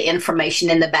little bit of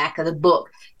information in the back of the book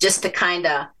just to kind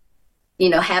of,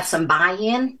 have some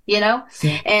buy-in,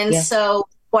 So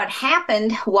what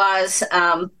happened was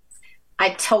I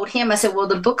told him, I said, well,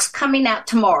 the book's coming out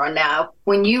tomorrow. Now,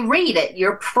 when you read it,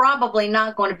 you're probably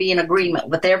not going to be in agreement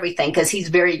with everything because he's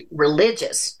very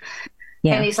religious.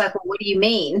 Yeah. And he's like, well, what do you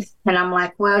mean? And I'm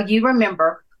like, well, you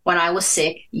remember when I was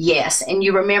sick? Yes. And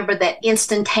you remember that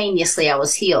instantaneously I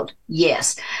was healed?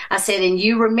 Yes. I said, and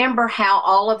you remember how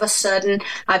all of a sudden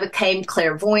I became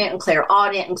clairvoyant and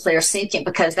clairaudient and clairsentient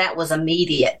because that was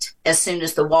immediate as soon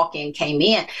as the walk-in came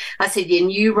in. I said,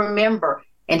 and you remember?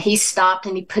 And he stopped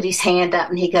and he put his hand up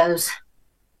and he goes,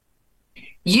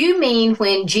 you mean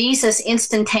when Jesus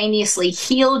instantaneously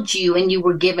healed you and you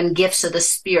were given gifts of the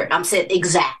Spirit? I said,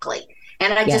 exactly.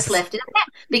 And I just left it at that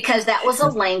because that was a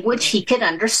language he could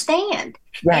understand.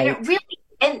 Right. And it really,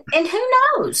 and who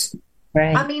knows?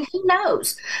 Right. I mean, who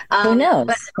knows? Who knows?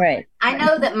 But right. I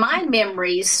know that my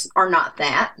memories are not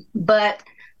that, but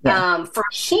for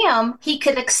him, he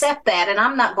could accept that. And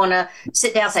I'm not going to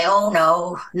sit down and say, oh,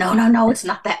 no, it's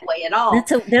not that way at all.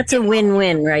 That's a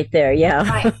win-win right there. Yeah.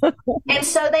 Right. And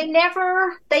so they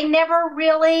never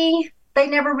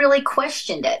really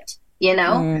questioned it. They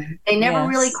never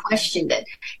really questioned it.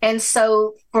 And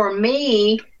so for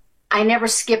me, I never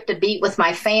skipped a beat with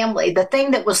my family. The thing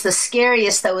that was the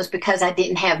scariest, though, was because I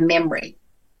didn't have memory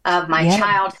of my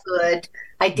childhood.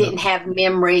 I didn't have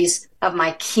memories of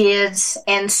my kids.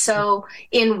 And so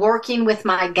in working with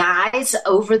my guides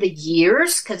over the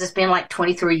years, because it's been like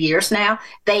 23 years now,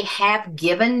 they have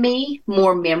given me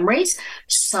more memories.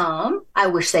 Some I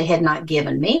wish they had not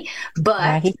given me,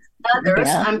 but others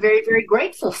I'm very, very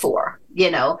grateful for,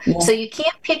 So you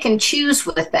can't pick and choose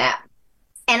with that.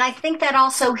 And I think that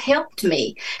also helped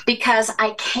me because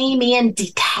I came in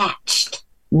detached.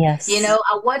 Yes.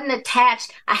 I wasn't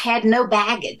attached. I had no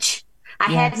baggage.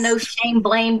 I had no shame,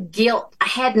 blame, guilt. I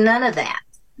had none of that.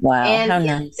 Wow. And how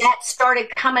nice. That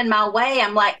started coming my way.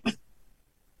 I'm like,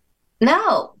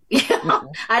 no,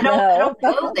 I don't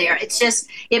go there. It's just,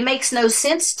 it makes no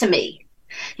sense to me,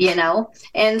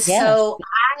 And so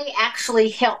I actually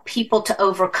help people to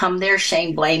overcome their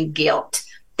shame, blame, guilt,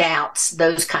 doubts,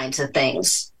 those kinds of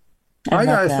things. I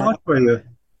got a thought for you.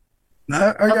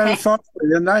 I got a thought for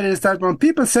you, and that is that when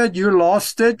people said you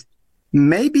lost it,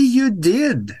 maybe you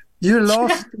did. You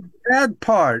lost the bad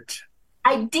part.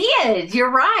 I did.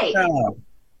 You're right. Yeah.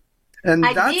 And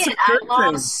I that's did. a good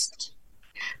thing.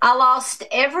 I lost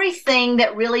everything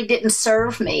that really didn't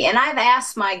serve me. And I've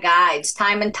asked my guides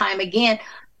time and time again,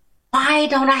 why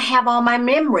don't I have all my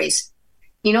memories?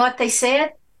 You know what they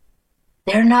said?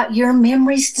 They're not your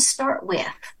memories to start with.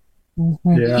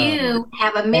 Mm-hmm. Yeah. You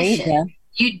have a mission.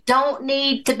 You don't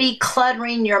need to be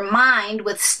cluttering your mind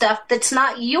with stuff that's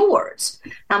not yours.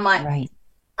 I'm like,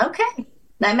 okay,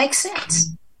 that makes sense.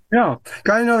 Yeah.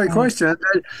 Got another question.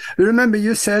 Remember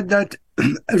you said that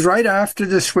right after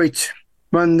the switch,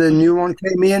 when the new one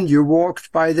came in, you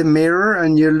walked by the mirror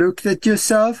and you looked at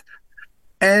yourself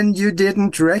and you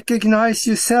didn't recognize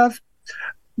yourself.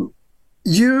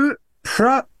 Did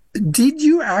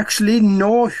you actually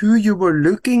know who you were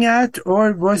looking at,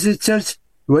 or was it just,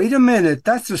 wait a minute,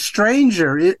 that's a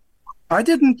stranger. I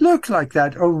didn't look like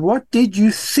that. Or what did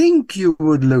you think you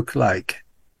would look like?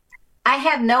 I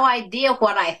have no idea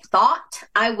what I thought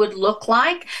I would look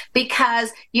like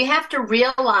because you have to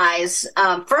realize,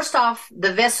 first off,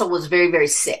 the vessel was very, very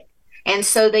sick. And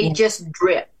so they just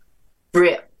drip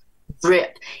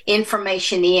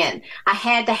information in. I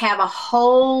had to have a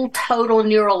whole total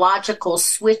neurological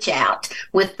switch out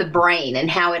with the brain and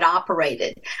how it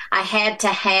operated. I had to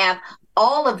have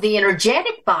all of the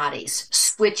energetic bodies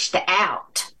switched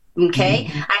out. Okay.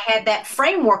 Mm-hmm. I had that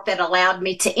framework that allowed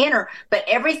me to enter, but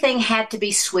everything had to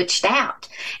be switched out.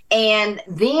 And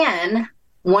then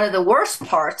one of the worst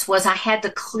parts was I had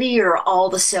to clear all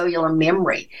the cellular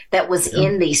memory that was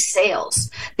in these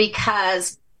cells,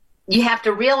 because you have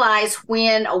to realize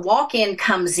when a walk-in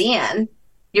comes in,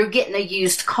 you're getting a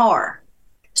used car.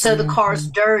 So the car's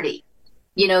dirty.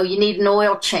 You know, you need an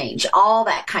oil change, all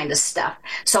that kind of stuff.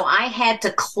 So I had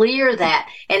to clear that.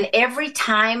 And every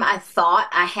time I thought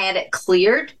I had it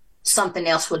cleared, something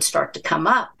else would start to come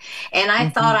up. And I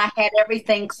thought I had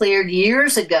everything cleared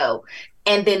years ago.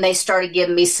 And then they started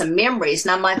giving me some memories.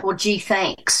 And I'm like, well, gee,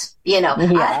 thanks. You know,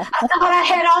 I thought I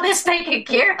had all this taken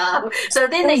care of. So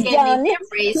then they gave me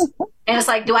memories. And it's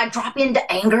like, do I drop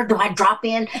into anger? Do I drop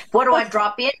in? What do I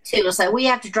drop into? It's like, we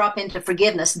have to drop into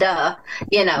forgiveness, duh.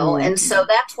 You know, and so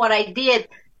that's what I did.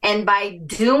 And by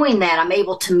doing that, I'm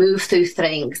able to move through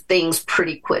things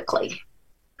pretty quickly.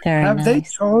 Have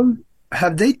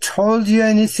they told you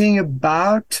anything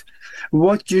about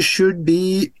what you should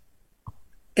be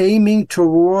aiming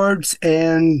towards,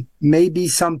 and maybe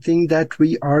something that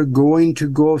we are going to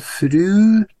go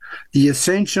through the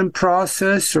ascension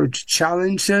process, or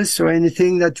challenges, or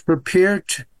anything that's prepare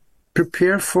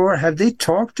for? Have they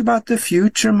talked about the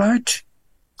future much?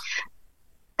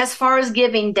 As far as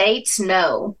giving dates,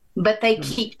 no, but they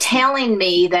keep telling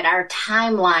me that our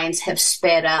timelines have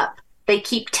sped up. They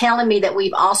keep telling me that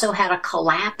we've also had a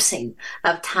collapsing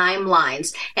of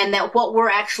timelines, and that what we're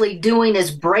actually doing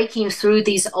is breaking through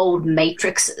these old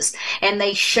matrices. And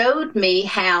they showed me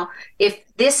how, if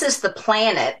this is the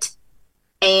planet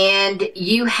and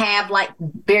you have like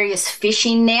various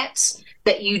fishing nets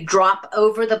that you drop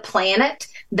over the planet,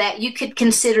 that you could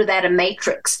consider that a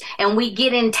matrix. And we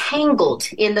get entangled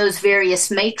in those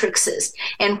various matrices.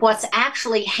 And what's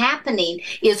actually happening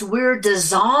is we're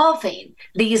dissolving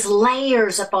these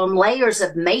layers upon layers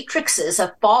of matrices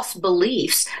of false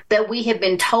beliefs that we have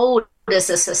been told as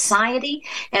a society,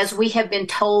 as we have been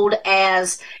told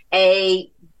as a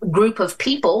group of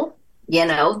people, you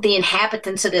know, the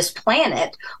inhabitants of this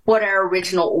planet, what our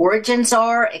original origins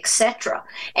are, etc.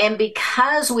 And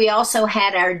because we also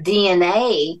had our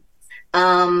DNA,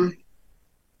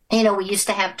 you know, we used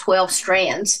to have 12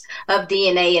 strands of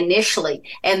DNA initially,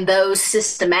 and those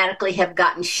systematically have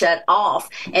gotten shut off.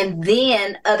 And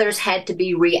then others had to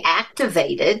be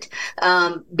reactivated.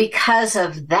 Because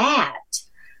of that,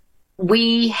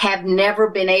 we have never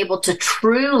been able to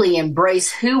truly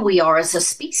embrace who we are as a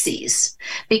species,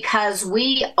 because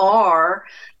we are,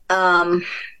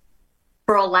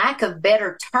 for a lack of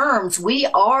better terms, we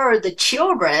are the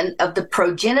children of the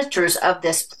progenitors of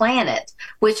this planet,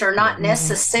 which are not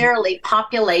necessarily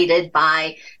populated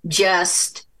by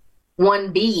just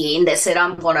one being that said,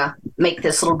 I'm going to make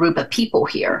this little group of people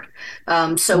here.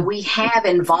 So we have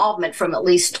involvement from at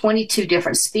least 22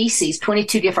 different species,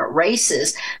 22 different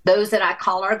races, those that I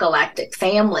call our galactic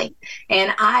family.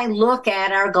 And I look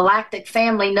at our galactic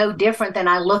family no different than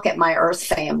I look at my Earth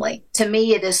family. To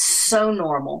me, it is so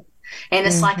normal. And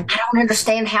it's like, I don't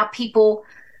understand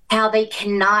how they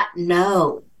cannot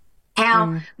know.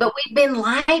 But we've been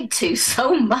lied to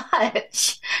so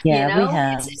much. Yeah, you know, we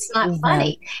have. It's not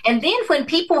funny. And then when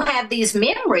people have these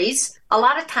memories, a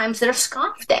lot of times they're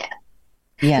scoffed at.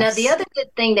 Yes. Now, the other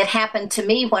good thing that happened to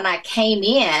me when I came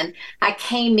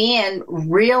in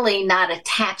really not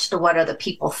attached to what other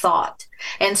people thought.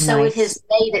 And so It has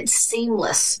made it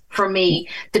seamless for me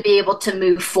to be able to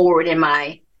move forward in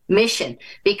my mission,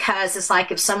 because it's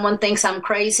like, if someone thinks I'm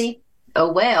crazy,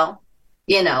 oh, well,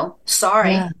 you know,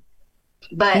 sorry. Yeah.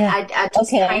 But I just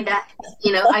kind of,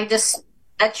 you know,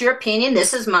 that's your opinion.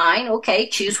 This is mine. Okay,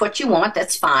 choose what you want.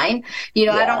 That's fine. You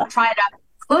know, I don't try to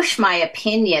push my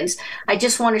opinions. I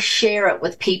just want to share it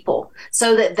with people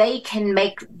so that they can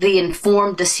make the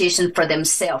informed decision for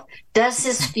themselves. Does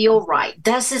this feel right?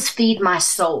 Does this feed my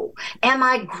soul? Am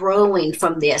I growing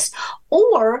from this?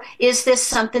 Or is this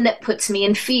something that puts me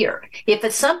in fear? If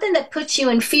it's something that puts you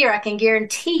in fear, I can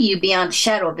guarantee you beyond a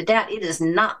shadow of a doubt, it is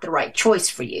not the right choice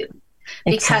for you.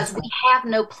 Because we have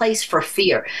no place for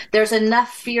fear. There's enough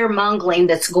fear mongering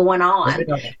that's going on,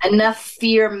 enough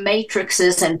fear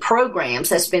matrices and programs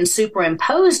that's been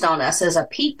superimposed on us as a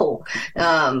people.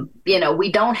 You know, we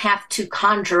don't have to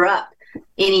conjure up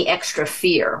any extra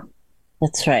fear.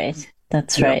 That's right.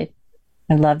 That's right.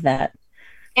 I love that.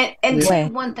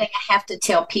 And one thing I have to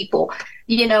tell people,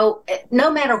 you know,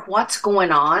 no matter what's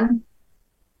going on,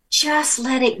 just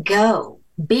let it go.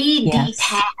 Be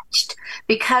detached,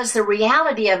 because the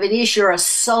reality of it is you're a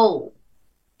soul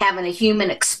having a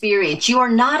human experience. You are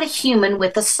not a human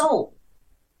with a soul.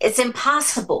 It's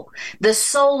impossible. The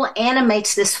soul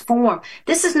animates this form.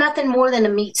 This is nothing more than a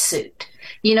meat suit.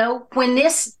 You know, when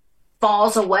this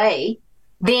falls away,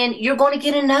 then you're going to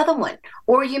get another one,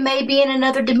 or you may be in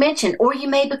another dimension, or you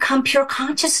may become pure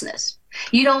consciousness.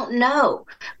 You don't know,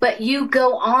 but you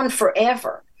go on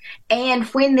forever. And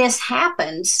when this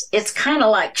happens, it's kind of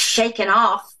like shaking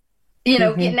off, you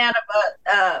know, getting out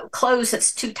of a clothes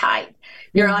that's too tight.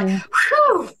 You're like,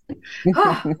 whew,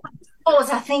 oh, what was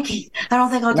I thinking? I don't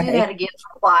think I'll do that again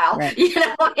for a while. Right.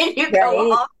 And you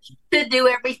go off to do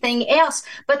everything else.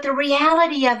 But the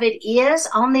reality of it is,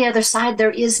 on the other side,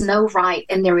 there is no right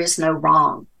and there is no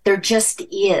wrong. There just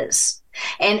is.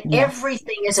 And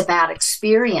everything is about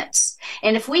experience.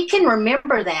 And if we can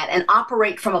remember that and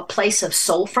operate from a place of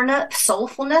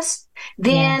soulfulness,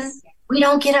 then we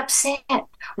don't get upset.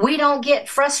 We don't get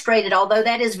frustrated, although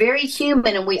that is very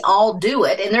human and we all do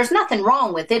it. And there's nothing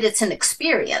wrong with it. It's an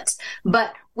experience.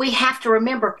 But we have to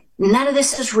remember none of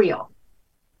this is real.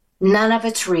 None of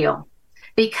it's real.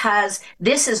 Because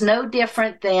this is no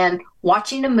different than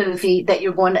watching a movie that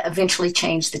you're going to eventually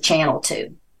change the channel to.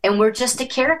 And we're just a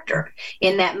character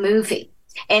in that movie.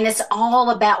 And it's all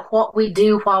about what we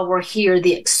do while we're here,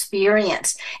 the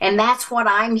experience. And that's what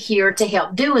I'm here to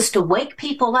help do, is to wake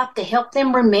people up, to help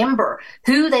them remember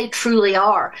who they truly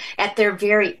are at their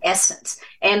very essence.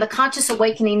 And the Conscious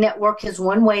Awakening Network is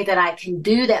one way that I can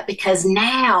do that, because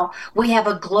now we have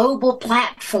a global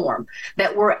platform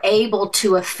that we're able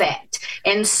to affect.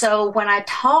 And so when I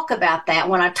talk about that,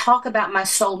 when I talk about my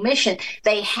soul mission,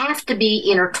 they have to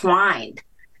be intertwined.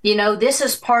 You know, this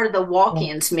is part of the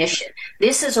walk-ins mission.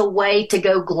 This is a way to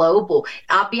go global.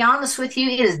 I'll be honest with you,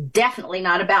 it is definitely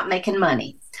not about making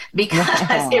money. Because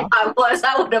if I was,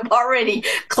 I would have already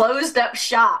closed up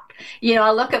shop. You know,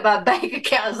 I look at my bank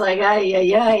account, it's like,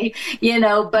 ay, you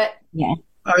know, but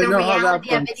the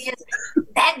reality of it is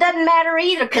that doesn't matter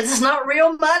either, because it's not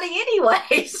real money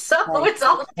anyway. So it's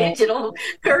all digital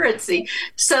currency.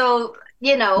 So,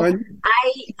 you know,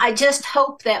 I just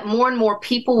hope that more and more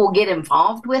people will get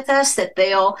involved with us, that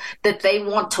they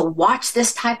want to watch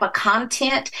this type of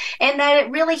content, and that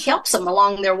it really helps them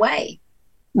along their way.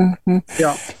 Mm-hmm.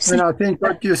 Yeah, and I think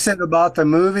what you said about the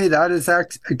movie, that is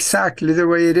exactly the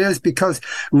way it is, because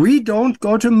we don't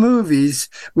go to movies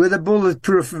with a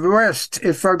bulletproof vest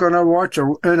if we're going to watch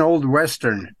an old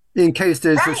Western, in case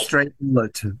there's a stray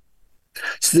bullet.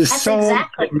 So the soul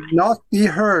will not be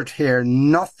hurt here.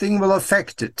 Nothing will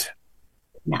affect it.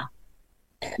 No.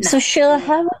 So Sheila,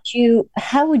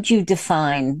 how would you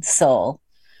define soul?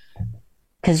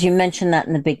 Because you mentioned that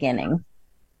in the beginning.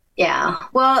 Yeah.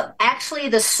 Well, actually,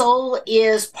 the soul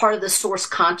is part of the source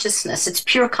consciousness. It's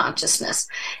pure consciousness.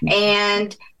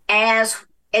 And as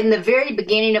in the very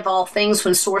beginning of all things,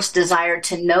 when Source desired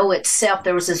to know itself,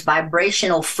 there was this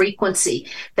vibrational frequency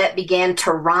that began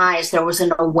to rise. There was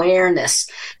an awareness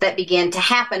that began to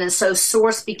happen. And so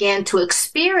Source began to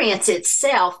experience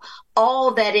itself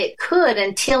all that it could,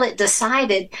 until it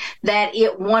decided that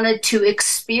it wanted to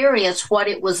experience what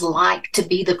it was like to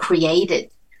be the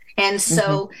created. And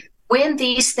so when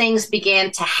these things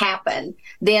began to happen,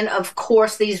 then of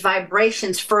course these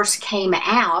vibrations first came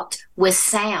out with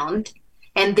sound.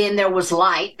 And then there was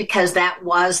light, because that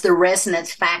was the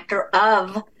resonance factor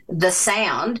of the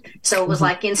sound. So it was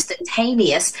like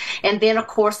instantaneous. And then, of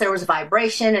course, there was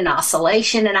vibration and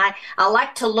oscillation. And I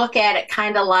like to look at it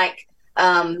kind of like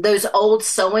those old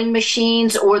sewing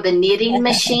machines or the knitting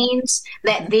machines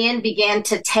that then began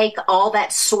to take all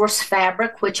that source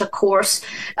fabric, which, of course,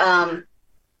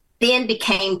 then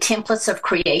became templates of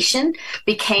creation,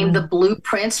 became the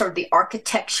blueprints or the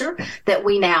architecture that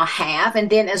we now have. And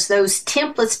then as those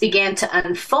templates began to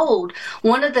unfold,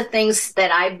 one of the things that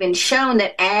I've been shown,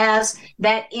 that as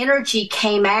that energy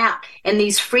came out and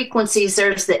these frequencies,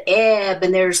 there's the ebb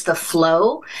and there's the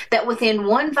flow, that within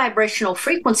one vibrational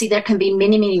frequency, there can be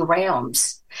many, many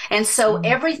realms. And so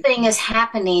everything is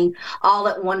happening all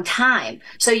at one time.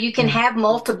 So you can have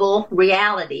multiple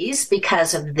realities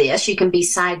because of this. You can be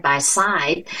side by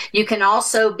side. You can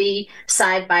also be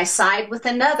side by side with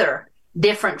another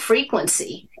different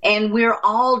frequency. And we're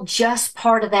all just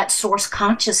part of that source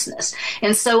consciousness.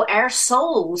 And so our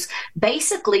souls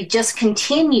basically just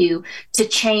continue to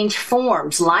change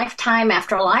forms, lifetime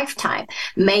after lifetime.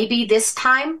 Maybe this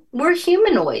time we're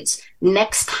humanoids.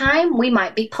 Next time we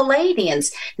might be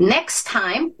Palladians. Next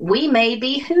time we may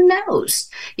be, who knows,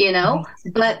 you know,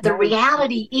 but the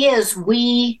reality is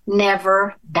we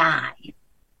never die.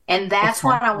 And that's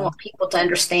what I want people to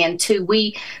understand too.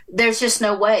 There's just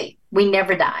no way. We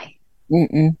never die.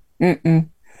 Yeah,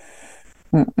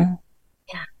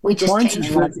 we just change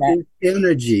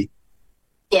energy.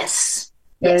 Yes.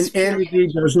 And energy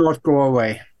does not go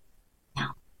away.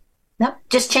 No,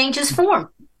 just changes form.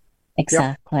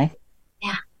 Exactly.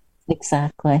 Yeah.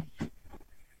 Exactly.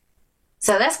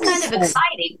 So that's kind of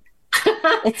exciting.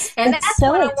 And that's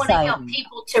so what I exciting. want to help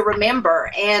people to remember.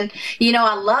 And, you know,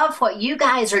 I love what you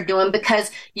guys are doing,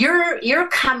 because you're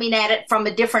coming at it from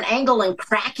a different angle and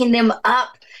cracking them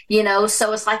up, you know.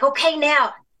 So it's like, okay,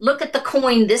 now look at the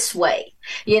coin this way,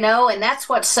 and that's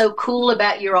what's so cool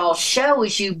about your all show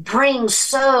is you bring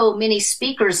so many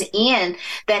speakers in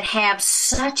that have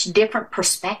such different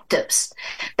perspectives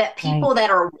that people that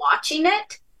are watching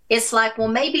it, it's like, well,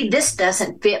 maybe this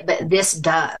doesn't fit, but this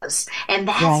does. And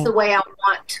that's the way I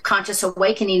want Conscious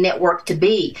Awakening Network to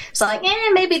be. It's like,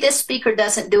 maybe this speaker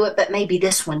doesn't do it, but maybe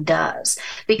this one does.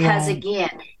 Because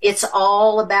again, it's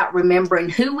all about remembering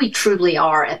who we truly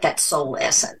are at that soul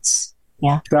essence.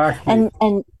 Yeah. Exactly.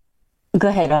 And go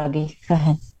ahead, Augie. Go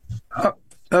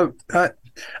ahead.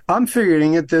 I'm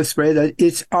figuring it this way, that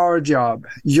it's our job,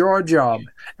 your job,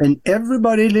 and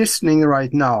everybody listening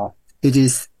right now. It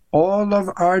is all of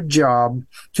our job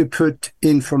to put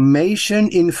information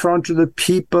in front of the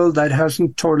people that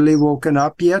hasn't totally woken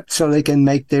up yet so they can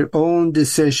make their own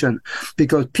decision.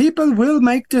 Because people will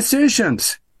make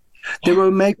decisions. They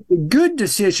will make good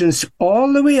decisions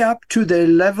all the way up to their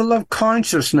level of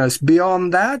consciousness.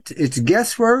 Beyond that, it's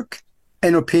guesswork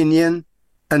and opinion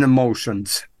and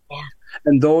emotions. Yeah.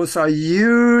 And those are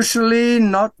usually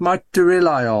not much to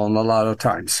rely on a lot of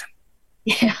times.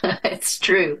 Yeah, it's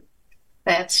true.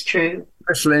 That's true.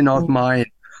 Especially not mine.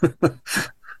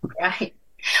 Right.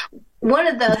 One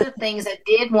of the other things I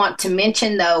did want to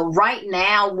mention, though, right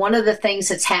now, one of the things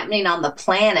that's happening on the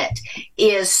planet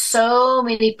is so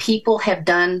many people have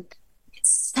done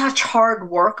such hard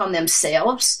work on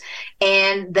themselves,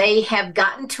 and they have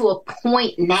gotten to a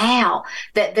point now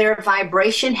that their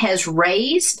vibration has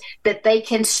raised, that they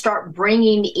can start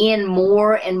bringing in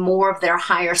more and more of their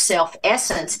higher self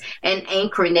essence and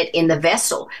anchoring it in the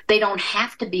vessel. They don't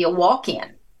have to be a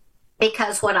walk-in.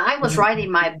 Because when I was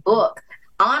writing my book,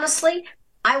 honestly,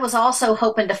 I was also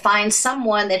hoping to find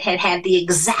someone that had had the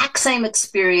exact same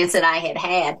experience that I had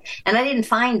had, and I didn't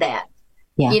find that.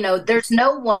 Yeah. There's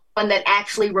no one that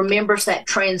actually remembers that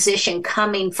transition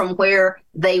coming from where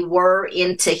they were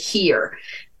into here.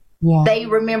 Yeah. They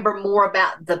remember more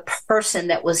about the person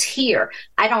that was here.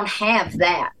 I don't have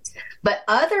that. But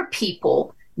other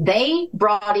people, they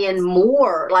brought in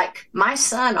more, like my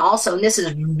son also, and this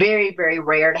is very, very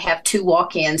rare to have two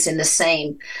walk-ins in the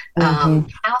same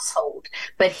household,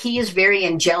 but he is very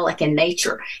angelic in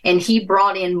nature, and he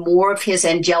brought in more of his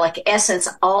angelic essence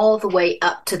all the way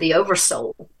up to the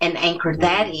oversoul and anchored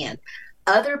that in.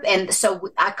 And so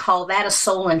I call that a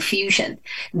soul infusion.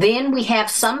 Then we have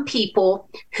some people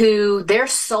who their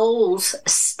souls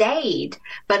stayed,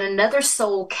 but another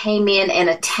soul came in and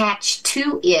attached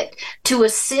to it to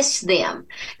assist them,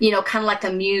 kind of like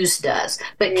a muse does,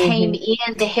 but came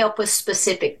in to help with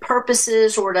specific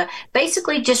purposes or to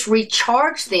basically just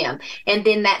recharge them. And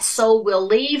then that soul will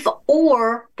leave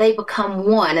or they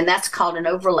become one, and that's called an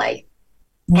overlay.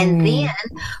 And then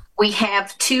we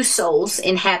have two souls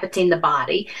inhabiting the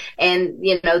body, and,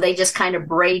 they just kind of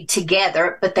braid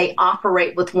together, but they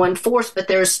operate with one force, but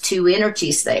there's two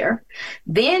energies there.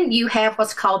 Then you have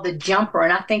what's called the jumper,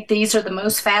 and I think these are the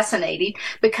most fascinating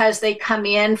because they come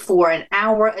in for an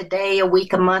hour, a day, a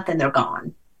week, a month, and they're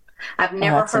gone. I've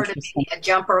never heard of a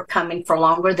jumper coming for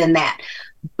longer than that,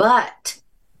 but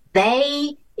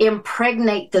they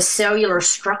impregnate the cellular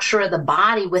structure of the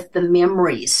body with the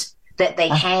memories that they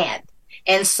had.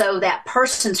 And so that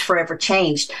person's forever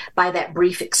changed by that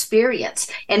brief experience.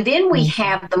 And then we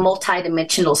have the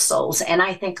multidimensional souls. And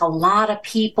I think a lot of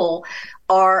people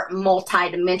are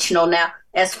multidimensional. Now,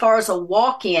 as far as a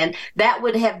walk-in, that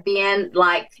would have been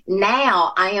like,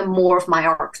 now I am more of my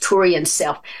Arcturian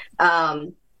self. I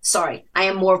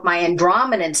am more of my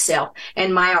Andromedan self,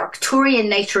 and my Arcturian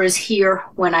nature is here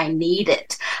when I need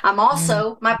it. I'm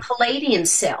also my Palladian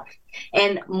self.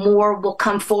 And more will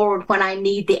come forward when I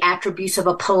need the attributes of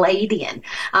a Palladian.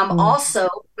 I'm also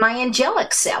my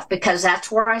angelic self, because that's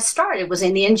where I started, was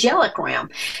in the angelic realm.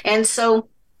 And so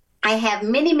I have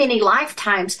many, many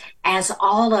lifetimes, as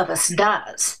all of us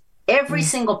does. Every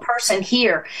single person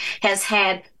here has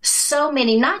had so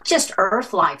many, not just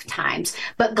Earth lifetimes,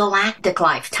 but galactic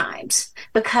lifetimes.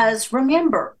 Because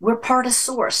remember, we're part of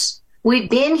Source. We've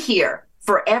been here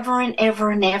forever and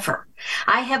ever and ever.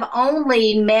 I have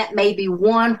only met maybe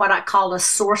one, what I call a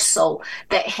source soul,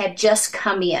 that had just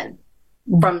come in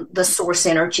from the source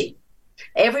energy.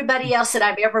 Everybody else that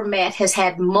I've ever met has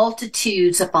had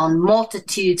multitudes upon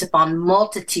multitudes upon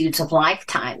multitudes of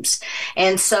lifetimes.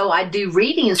 And so I do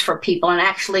readings for people, and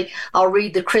actually I'll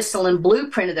read the crystalline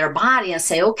blueprint of their body and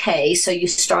say, okay, so you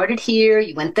started here,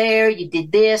 you went there, you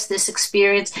did this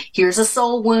experience, here's a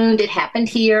soul wound, it happened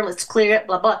here, let's clear it,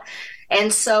 blah, blah.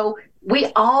 And so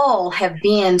we all have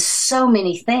been so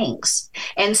many things.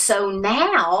 And so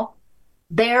now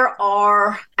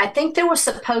I think there was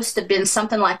supposed to have been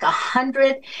something like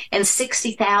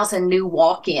 160,000 new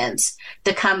walk-ins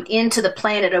to come into the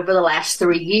planet over the last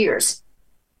 3 years.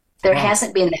 There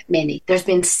hasn't been that many. There's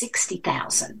been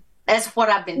 60,000. That's what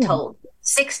I've been told.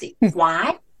 60.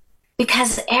 Why?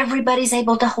 Because everybody's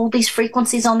able to hold these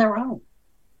frequencies on their own.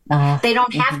 They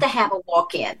don't have to have a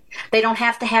walk-in. They don't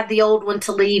have to have the old one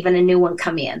to leave and a new one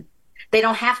come in. They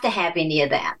don't have to have any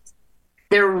of that.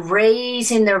 They're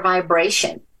raising their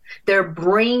vibration. They're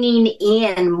bringing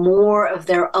in more of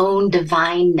their own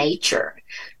divine nature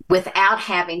without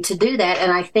having to do that.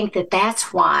 And I think that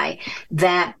that's why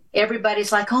that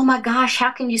everybody's like, oh my gosh,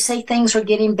 how can you say things are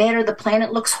getting better? The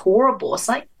planet looks horrible. It's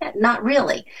like, not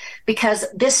really, because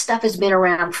this stuff has been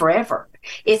around forever.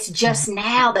 It's just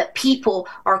now that people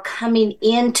are coming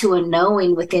into a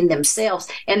knowing within themselves,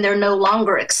 and they're no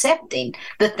longer accepting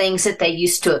the things that they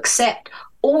used to accept,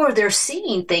 or they're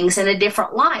seeing things in a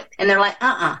different light. And they're like,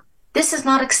 this is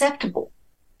not acceptable.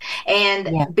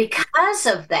 And because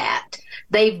of that,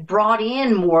 they've brought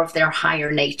in more of their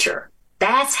higher nature.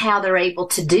 That's how they're able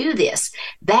to do this.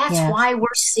 That's why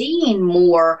we're seeing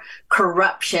more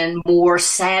corruption, more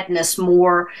sadness,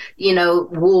 more,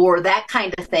 war, that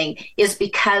kind of thing, is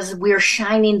because we're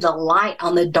shining the light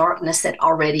on the darkness that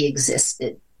already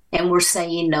existed. And we're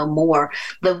saying no more.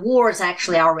 The war is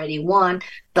actually already won.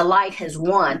 The light has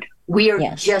won. We are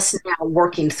just now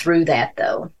working through that,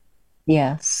 though.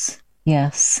 Yes.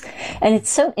 And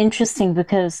it's so interesting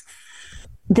because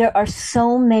there are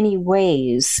so many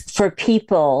ways for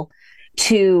people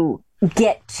to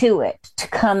get to it, to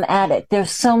come at it.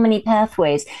 There's so many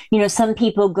pathways. Some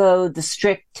people go the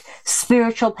strict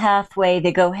spiritual pathway.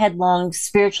 They go headlong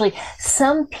spiritually.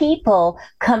 Some people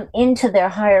come into their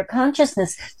higher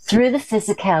consciousness through the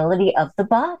physicality of the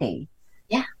body.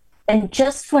 Yeah. And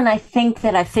just when I think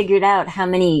that I figured out how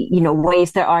many,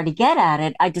 ways there are to get at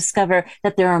it, I discover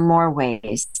that there are more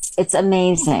ways. It's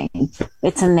amazing.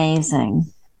 It's amazing.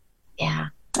 Yeah.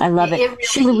 I love it. Really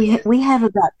Sheila, we have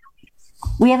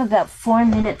about 4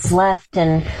 minutes left,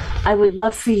 and I would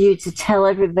love for you to tell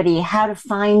everybody how to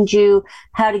find you,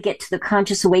 how to get to the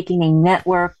Conscious Awakening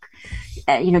Network,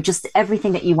 just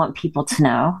everything that you want people to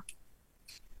know.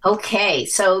 Okay,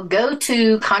 so go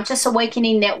to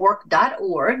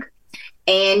consciousawakeningnetwork.org.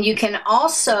 And you can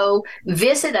also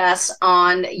visit us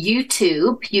on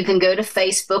YouTube. You can go to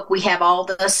Facebook. We have all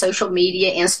the social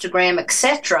media, Instagram,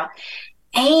 etc.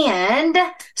 And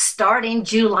starting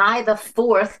July the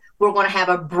 4th, we're going to have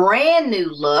a brand new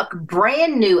look,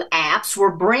 brand new apps.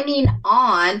 We're bringing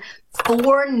on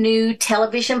 4 new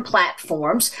television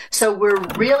platforms. So we're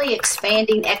really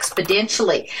expanding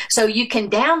exponentially. So you can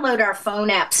download our phone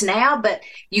apps now, but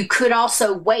you could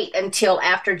also wait until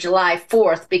after July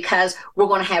 4th, because we're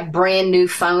going to have brand new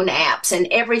phone apps, and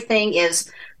everything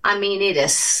is, it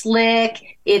is slick.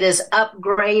 It is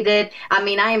upgraded. I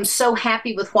am so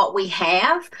happy with what we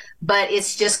have, but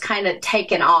it's just kind of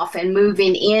taken off and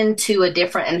moving into a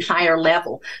different and higher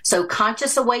level. So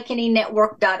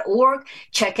consciousawakeningnetwork.org.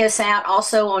 Check us out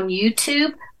also on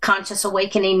YouTube, Conscious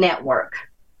Awakening Network.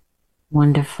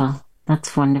 Wonderful.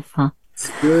 That's wonderful. That's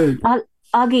good.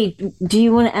 Augie, do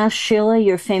you want to ask Sheila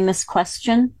your famous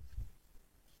question?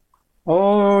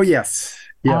 Oh, yes.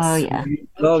 Oh, yeah. I'd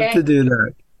love to do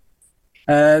that.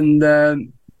 And I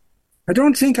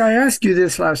don't think I asked you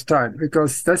this last time,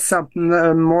 because that's something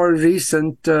more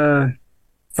recent thought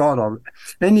of.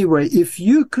 Anyway, if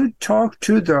you could talk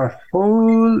to the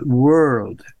whole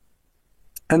world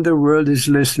and the world is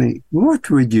listening, what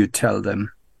would you tell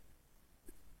them?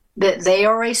 That they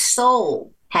are a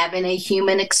soul having a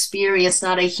human experience,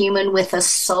 not a human with a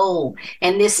soul.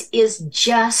 And this is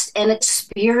just an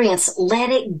experience. Let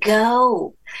it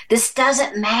go. This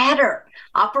doesn't matter.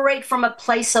 Operate from a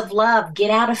place of love.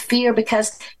 Get out of fear,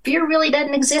 because fear really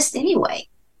doesn't exist anyway.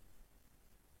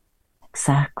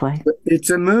 Exactly. It's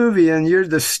a movie and you're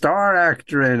the star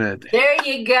actor in it. There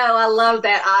you go. I love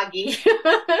that, Augie.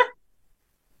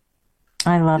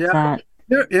 I love that.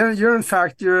 You're in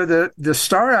fact, you're the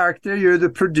star actor, you're the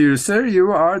producer,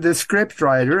 you are the script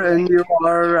writer, and you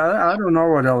are, I don't know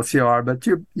what else you are, but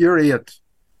you're it.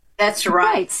 That's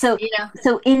right. So,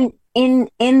 so in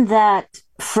that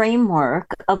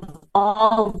framework of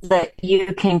all that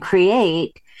you can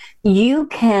create, you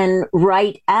can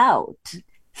write out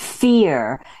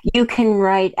fear, you can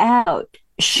write out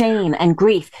shame and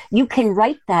grief, you can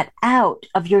write that out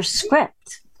of your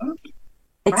script.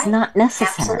 It's not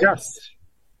necessary.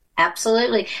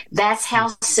 Absolutely. That's how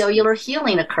cellular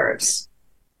healing occurs.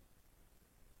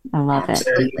 I love it.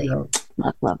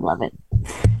 Love it.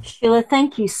 Sheila,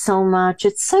 thank you so much.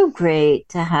 It's so great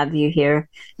to have you here.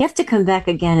 You have to come back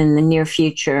again in the near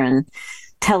future and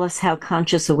tell us how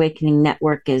Conscious Awakening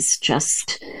Network is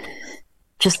just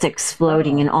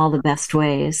exploding in all the best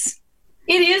ways.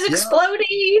 It is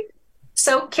exploding.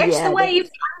 So catch the wave,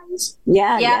 guys.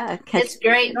 Yeah. It's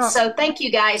great. So thank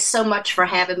you guys so much for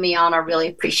having me on. I really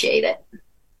appreciate it.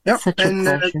 Yep, Such a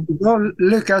pleasure. Go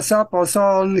look us up also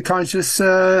on the Conscious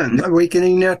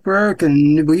Awakening Network,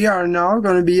 and we are now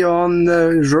going to be on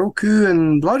Roku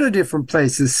and a lot of different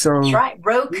places. So that's right,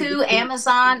 Roku,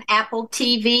 Amazon, Apple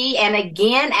TV, and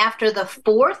again after the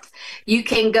 4th, you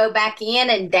can go back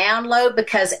in and download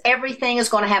because everything is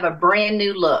going to have a brand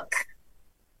new look.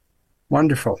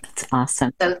 Wonderful. That's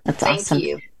awesome. So That's thank awesome.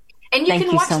 you, and you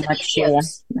can watch the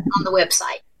videos on the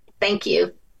website. Thank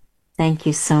you. Thank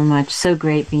you so much. So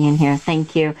great being here.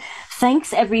 Thank you.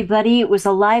 Thanks, everybody. It was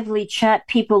a lively chat.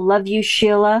 People love you,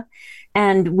 Sheila.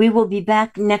 And we will be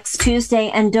back next Tuesday.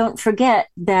 And don't forget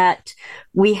that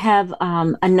we have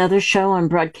another show on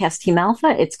Broadcast Team Alpha.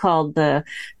 It's called the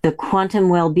Quantum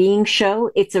Wellbeing Show.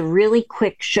 It's a really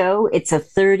quick show. It's a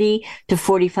 30 to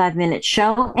 45-minute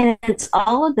show. And it's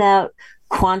all about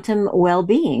quantum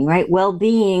well-being, right?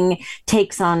 Well-being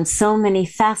takes on so many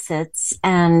facets,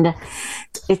 and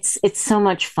it's so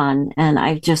much fun. And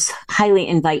I just highly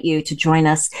invite you to join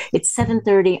us. It's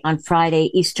 7:30 on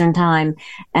Friday Eastern Time,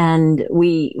 and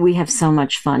we have so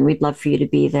much fun. We'd love for you to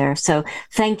be there. So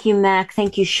thank you, Mac.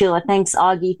 Thank you, Sheila. Thanks,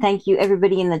 Augie. Thank you,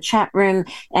 everybody in the chat room,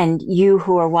 and you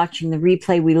who are watching the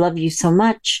replay. We love you so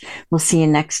much. We'll see you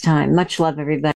next time. Much love, everybody.